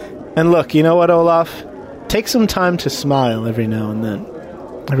business. And look, you know what, Olaf? Take some time to smile every now and then.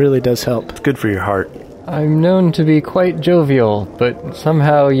 It really does help. It's good for your heart. I'm known to be quite jovial, but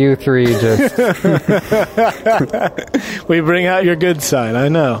somehow you three just... We bring out your good side. I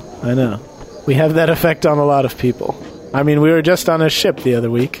know. We have that effect on a lot of people. I mean, we were just on a ship the other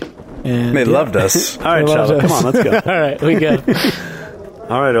week. And They loved us. All right, Shabba, come on, let's go. All right, we good.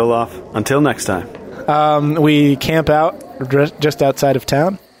 All right, Olaf. Until next time. We camp out just outside of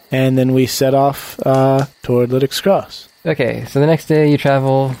town, and then we set off toward Lytix Cross. Okay, so the next day you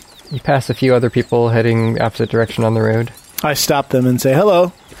travel, you pass a few other people heading opposite direction on the road. I stop them and say,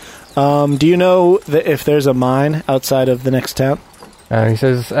 hello. Do you know if there's a mine outside of the next town? He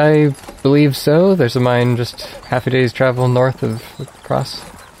says, I believe so. There's a mine just half a day's travel north of the cross.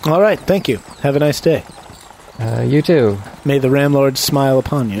 All right, thank you. Have a nice day. You too. May the Ramlord smile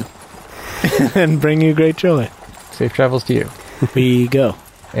upon you and bring you great joy. Safe travels to you. We go.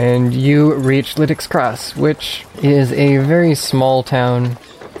 And you reach Lytix Cross, which is a very small town.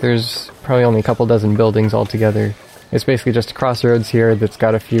 There's probably only a couple dozen buildings altogether. It's basically just a crossroads here that's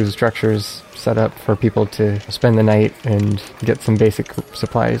got a few structures set up for people to spend the night and get some basic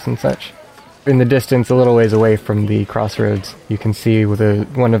supplies and such. In the distance, a little ways away from the crossroads, you can see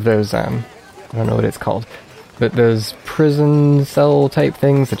one of those, I don't know what it's called, but those prison cell type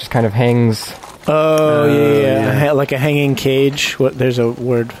things that just kind of hangs. Oh, yeah. Like a hanging cage. There's a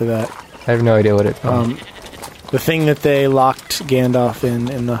word for that. I have no idea what it's called. The thing that they locked Gandalf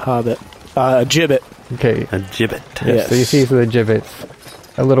in The Hobbit. A gibbet. Okay. A gibbet. Yes. So you see the gibbets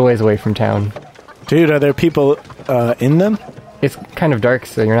a little ways away from town. Dude, are there people in them? It's kind of dark,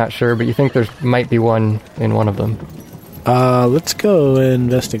 so you're not sure, but you think there might be one in one of them. Let's go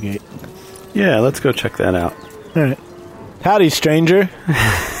investigate. Yeah, let's go check that out. All right. Howdy, stranger.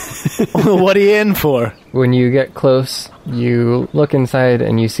 What are you in for? When you get close, you look inside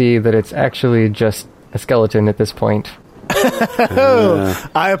and you see that it's actually just a skeleton at this point.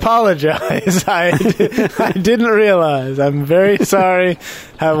 I apologize. I didn't realize. I'm very sorry.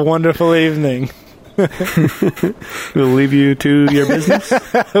 Have a wonderful evening. We'll leave you to your business.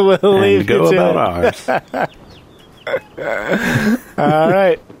 We'll leave and go you to about ours. All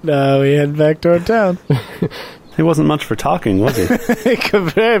right. We head back toward town. He wasn't much for talking, was he?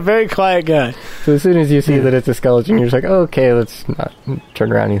 Very, very quiet guy. So as soon as you see that it's a skeleton, you're just like, oh, okay, let's not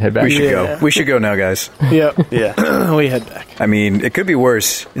turn around and head back. We should go. We should go now, guys. Yep. Yeah. We head back. I mean, it could be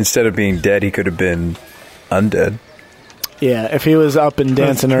worse. Instead of being dead, he could have been undead. Yeah, if he was up and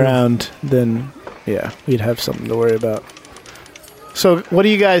dancing around, then, yeah, we'd have something to worry about. So, what do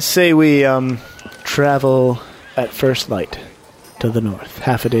you guys say we travel at first light to the north?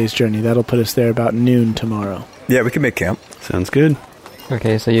 Half a day's journey. That'll put us there about noon tomorrow. Yeah, we can make camp. Sounds good.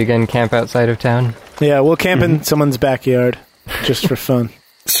 Okay, so you again camp outside of town? Yeah, we'll camp in someone's backyard, just for fun.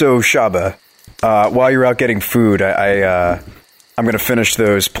 So, Shabba, while you're out getting food, I'm going to finish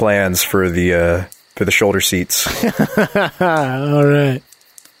those plans for the shoulder seats. All right.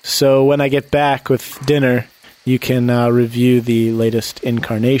 So when I get back with dinner, you can review the latest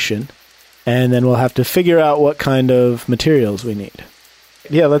incarnation, and then we'll have to figure out what kind of materials we need.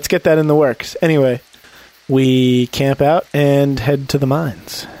 Yeah, let's get that in the works. Anyway, we camp out and head to the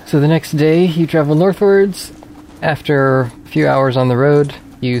mines. So the next day, you travel northwards. After a few hours on the road,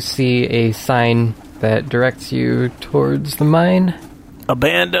 you see a sign that directs you towards the mine.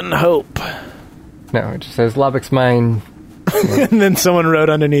 Abandon hope. No, it just says Lobbeck's Mine. And then someone wrote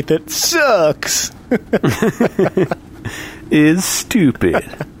underneath it, sucks. is stupid.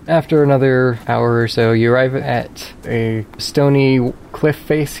 After another hour or so, you arrive at a stony cliff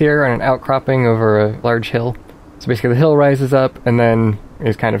face here on an outcropping over a large hill. So basically the hill rises up and then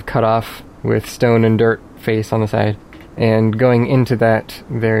is kind of cut off with stone and dirt face on the side. And going into that,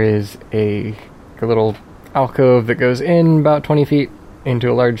 there is a little alcove that goes in about 20 feet into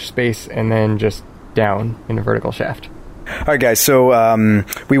a large space and then just down in a vertical shaft. All right, guys. So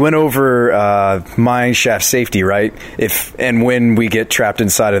we went over mine shaft safety, right? If and when we get trapped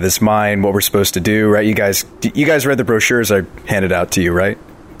inside of this mine, what we're supposed to do, right? You guys read the brochures I handed out to you, right?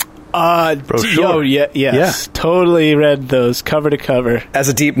 Brochure. Yes. Yeah. Totally read those cover to cover. As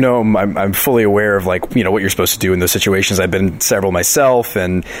a deep gnome, I'm fully aware of what you're supposed to do in those situations. I've been in several myself,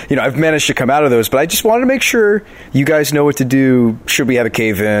 and I've managed to come out of those. But I just wanted to make sure you guys know what to do should we have a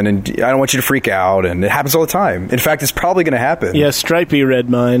cave in, and I don't want you to freak out. And it happens all the time. In fact, it's probably going to happen. Yeah, Stripey read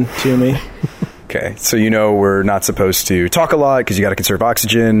mine to me. Okay, so we're not supposed to talk a lot because you got to conserve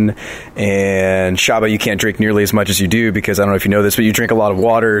oxygen, and Shabba, you can't drink nearly as much as you do because I don't know if you know this, but you drink a lot of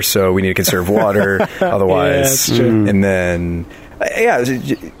water, so we need to conserve water. Otherwise, yeah, that's true. And then,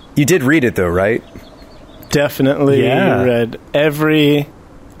 you did read it though, right? Definitely read every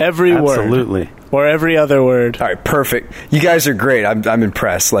word. Absolutely. Or every other word. All right, perfect. You guys are great. I'm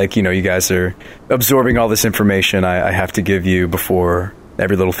impressed. You guys are absorbing all this information I have to give you before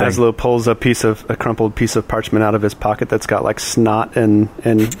every little thing. Azlo pulls a crumpled piece of parchment out of his pocket that's got snot and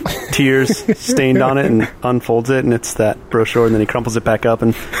tears stained on it, and unfolds it, and it's that brochure, and then he crumples it back up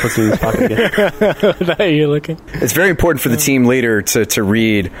and puts it in his pocket again. Are you looking? It's very important for the team leader to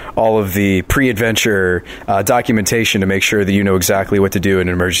read all of the pre-adventure documentation to make sure that you know exactly what to do in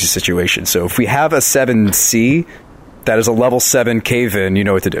an emergency situation. So if we have a 7C, that is a level 7 cave-in, you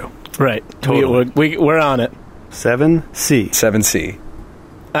know what to do. Right. Totally. We're on it. 7C. 7C.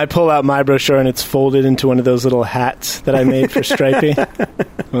 I pull out my brochure and it's folded into one of those little hats that I made for Stripey.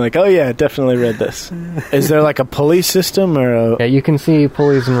 I'm like, oh yeah, definitely read this. Is there a pulley system or Yeah, you can see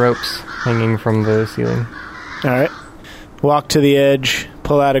pulleys and ropes hanging from the ceiling. All right. Walk to the edge,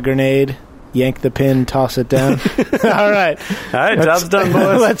 pull out a grenade, yank the pin, toss it down. All right. All right, job's done,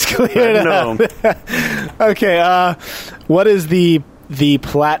 boys. Let's clear it out. Okay, what is the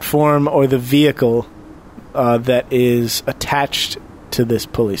platform or the vehicle that is attached to this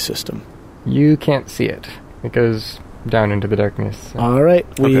pulley system? You can't see it. It goes down into the darkness. So. All right,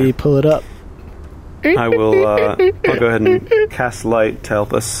 we pull it up. I will I'll go ahead and cast light to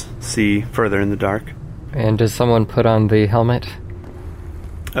help us see further in the dark. And does someone put on the helmet?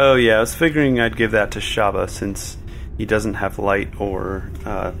 Oh yeah, I was figuring I'd give that to Shabba since he doesn't have light or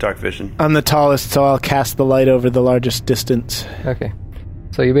dark vision. I'm the tallest, so I'll cast the light over the largest distance. Okay.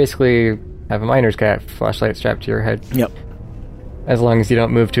 So you basically have a miner's cap flashlight strapped to your head. Yep. As long as you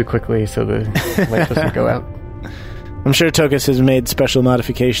don't move too quickly so the light doesn't go out. I'm sure Tokas has made special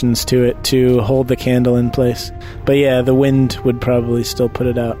modifications to it to hold the candle in place. But yeah, the wind would probably still put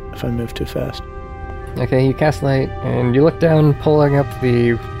it out if I move too fast. Okay, you cast light, and you look down, pulling up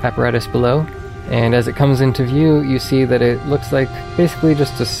the apparatus below. And as it comes into view, you see that it looks like basically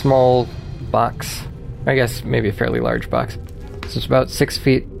just a small box. I guess maybe a fairly large box. It's just about 6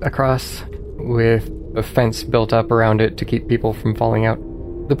 feet across, with a fence built up around it to keep people from falling out.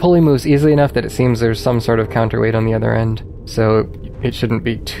 The pulley moves easily enough that it seems there's some sort of counterweight on the other end, so it shouldn't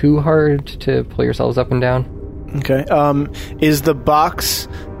be too hard to pull yourselves up and down. Okay. Is the box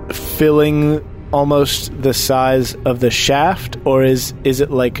filling almost the size of the shaft, or is it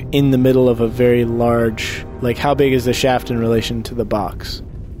in the middle of a very large... how big is the shaft in relation to the box?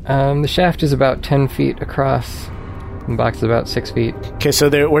 The shaft is about 10 feet across. The box is about 6 feet. Okay, so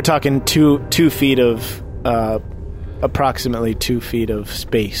we're talking 2 feet of... approximately 2 feet of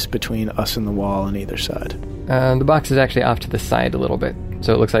space between us and the wall on either side. The box is actually off to the side a little bit.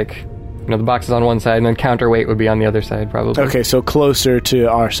 So it looks like, the box is on one side, and then counterweight would be on the other side, probably. Okay, so closer to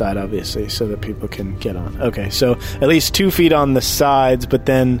our side, obviously, so that people can get on. Okay, so at least 2 feet on the sides, but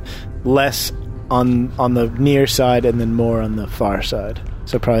then less on the near side, and then more on the far side.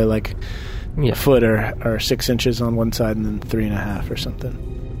 So probably a foot or 6 inches on one side, and then 3.5 or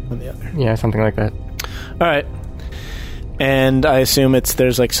something on the other. Yeah, something like that. All right. And I assume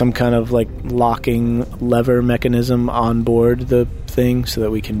there's some kind of locking lever mechanism on board the thing so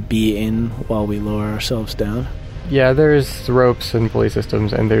that we can be in while we lower ourselves down. Yeah, there's ropes and pulley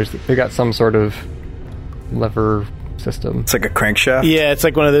systems, and they got some sort of lever system. It's like a crankshaft? Yeah, it's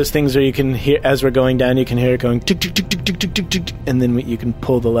one of those things where you can hear, as we're going down, you can hear it going tick, tick, tick, tick, tick, tick, tick, tick, and then you can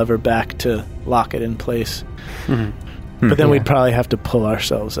pull the lever back to lock it in place. Mm-hmm. But then we'd probably have to pull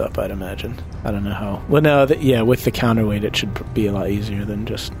ourselves up, I'd imagine. I don't know how. Well, no, with the counterweight, it should be a lot easier than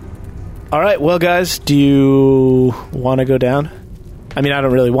just All right, well, guys, do you want to go down? I mean, I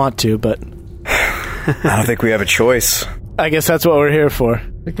don't really want to, but I don't think we have a choice. I guess that's what we're here for.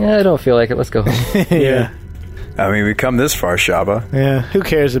 Yeah, I don't feel like it. Let's go home. Yeah. I mean, we come this far, Shabba. Yeah, who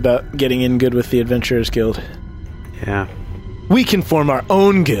cares about getting in good with the Adventurers Guild? Yeah. We can form our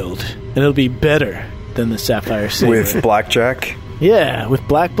own guild, and it'll be better than the Sapphire Saber. With Blackjack? Yeah, with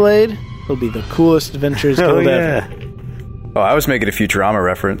Blackblade, it'll be the coolest Adventurers Guild ever. Oh, I was making a Futurama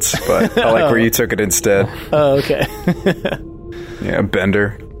reference, but I like where you took it instead. Oh, okay. Yeah,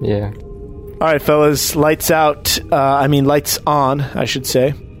 Bender. Yeah. All right, fellas, lights out. Lights on, I should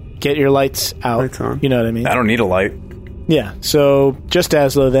say. Get your lights out. Lights on. You know what I mean? I don't need a light. Yeah, so just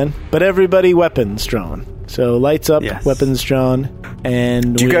Azlo then. But everybody weapons drawn. So lights up, Yes. weapons drawn,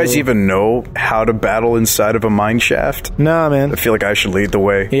 and Do you guys even know how to battle inside of a mine shaft? Nah, man. I feel like I should lead the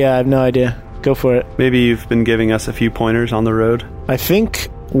way. Yeah, I have no idea. Go for it. Maybe you've been giving us a few pointers on the road. I think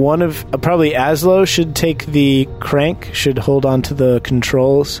one of... probably Azlo should take the crank, should hold on to the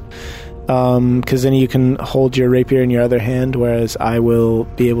controls, because then you can hold your rapier in your other hand, whereas I will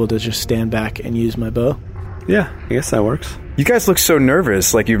be able to just stand back and use my bow. Yeah, I guess that works. You guys look so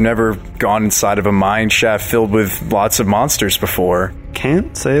nervous, like you've never gone inside of a mine shaft filled with lots of monsters before.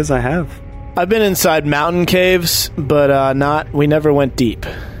 Can't say as I have. I've been inside mountain caves, but we never went deep,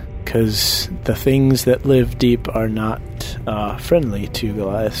 because the things that live deep are not friendly to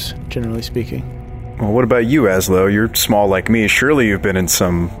Goliath, generally speaking. Well, what about you, Azlo? You're small like me. Surely you've been in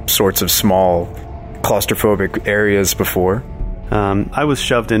some sorts of small claustrophobic areas before. I was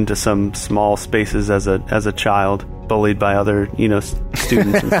shoved into some small spaces as a child, bullied by other,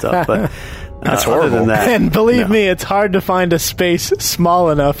 students and stuff. But That's other horrible. than that, And believe me, it's hard to find a space small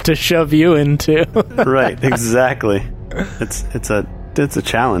enough to shove you into. right? Exactly. It's a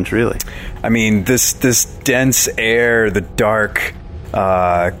challenge, really. I mean, this dense air, the dark,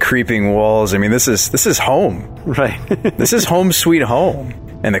 creeping walls. I mean, this is home. Right. This is home sweet home.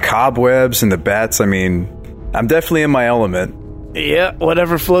 And the cobwebs and the bats. I mean, I'm definitely in my element. Yeah,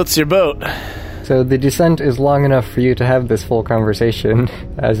 whatever floats your boat. So the descent is long enough for you to have this full conversation,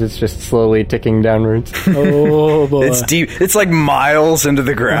 as it's just slowly ticking downwards. Oh, boy. It's deep. It's like miles into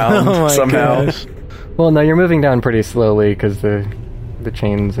the ground Oh, my somehow. gosh. Well, no, you're moving down pretty slowly because the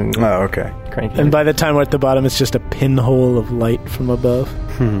chains and Oh, okay. cranking. And by the time we're at the bottom, it's just a pinhole of light from above.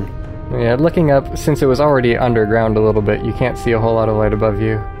 Yeah, looking up, since it was already underground a little bit, you can't see a whole lot of light above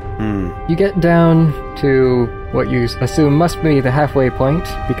you. You get down to what you assume must be the halfway point,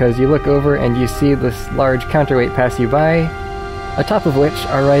 because you look over and you see this large counterweight pass you by, atop of which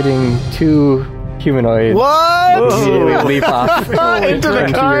are riding two humanoids. What? Immediately leap off Into the your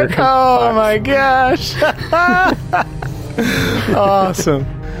cart? Oh, my gosh. Awesome.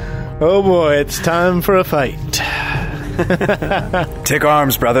 Oh, boy, it's time for a fight. Take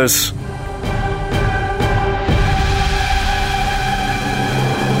arms, brothers.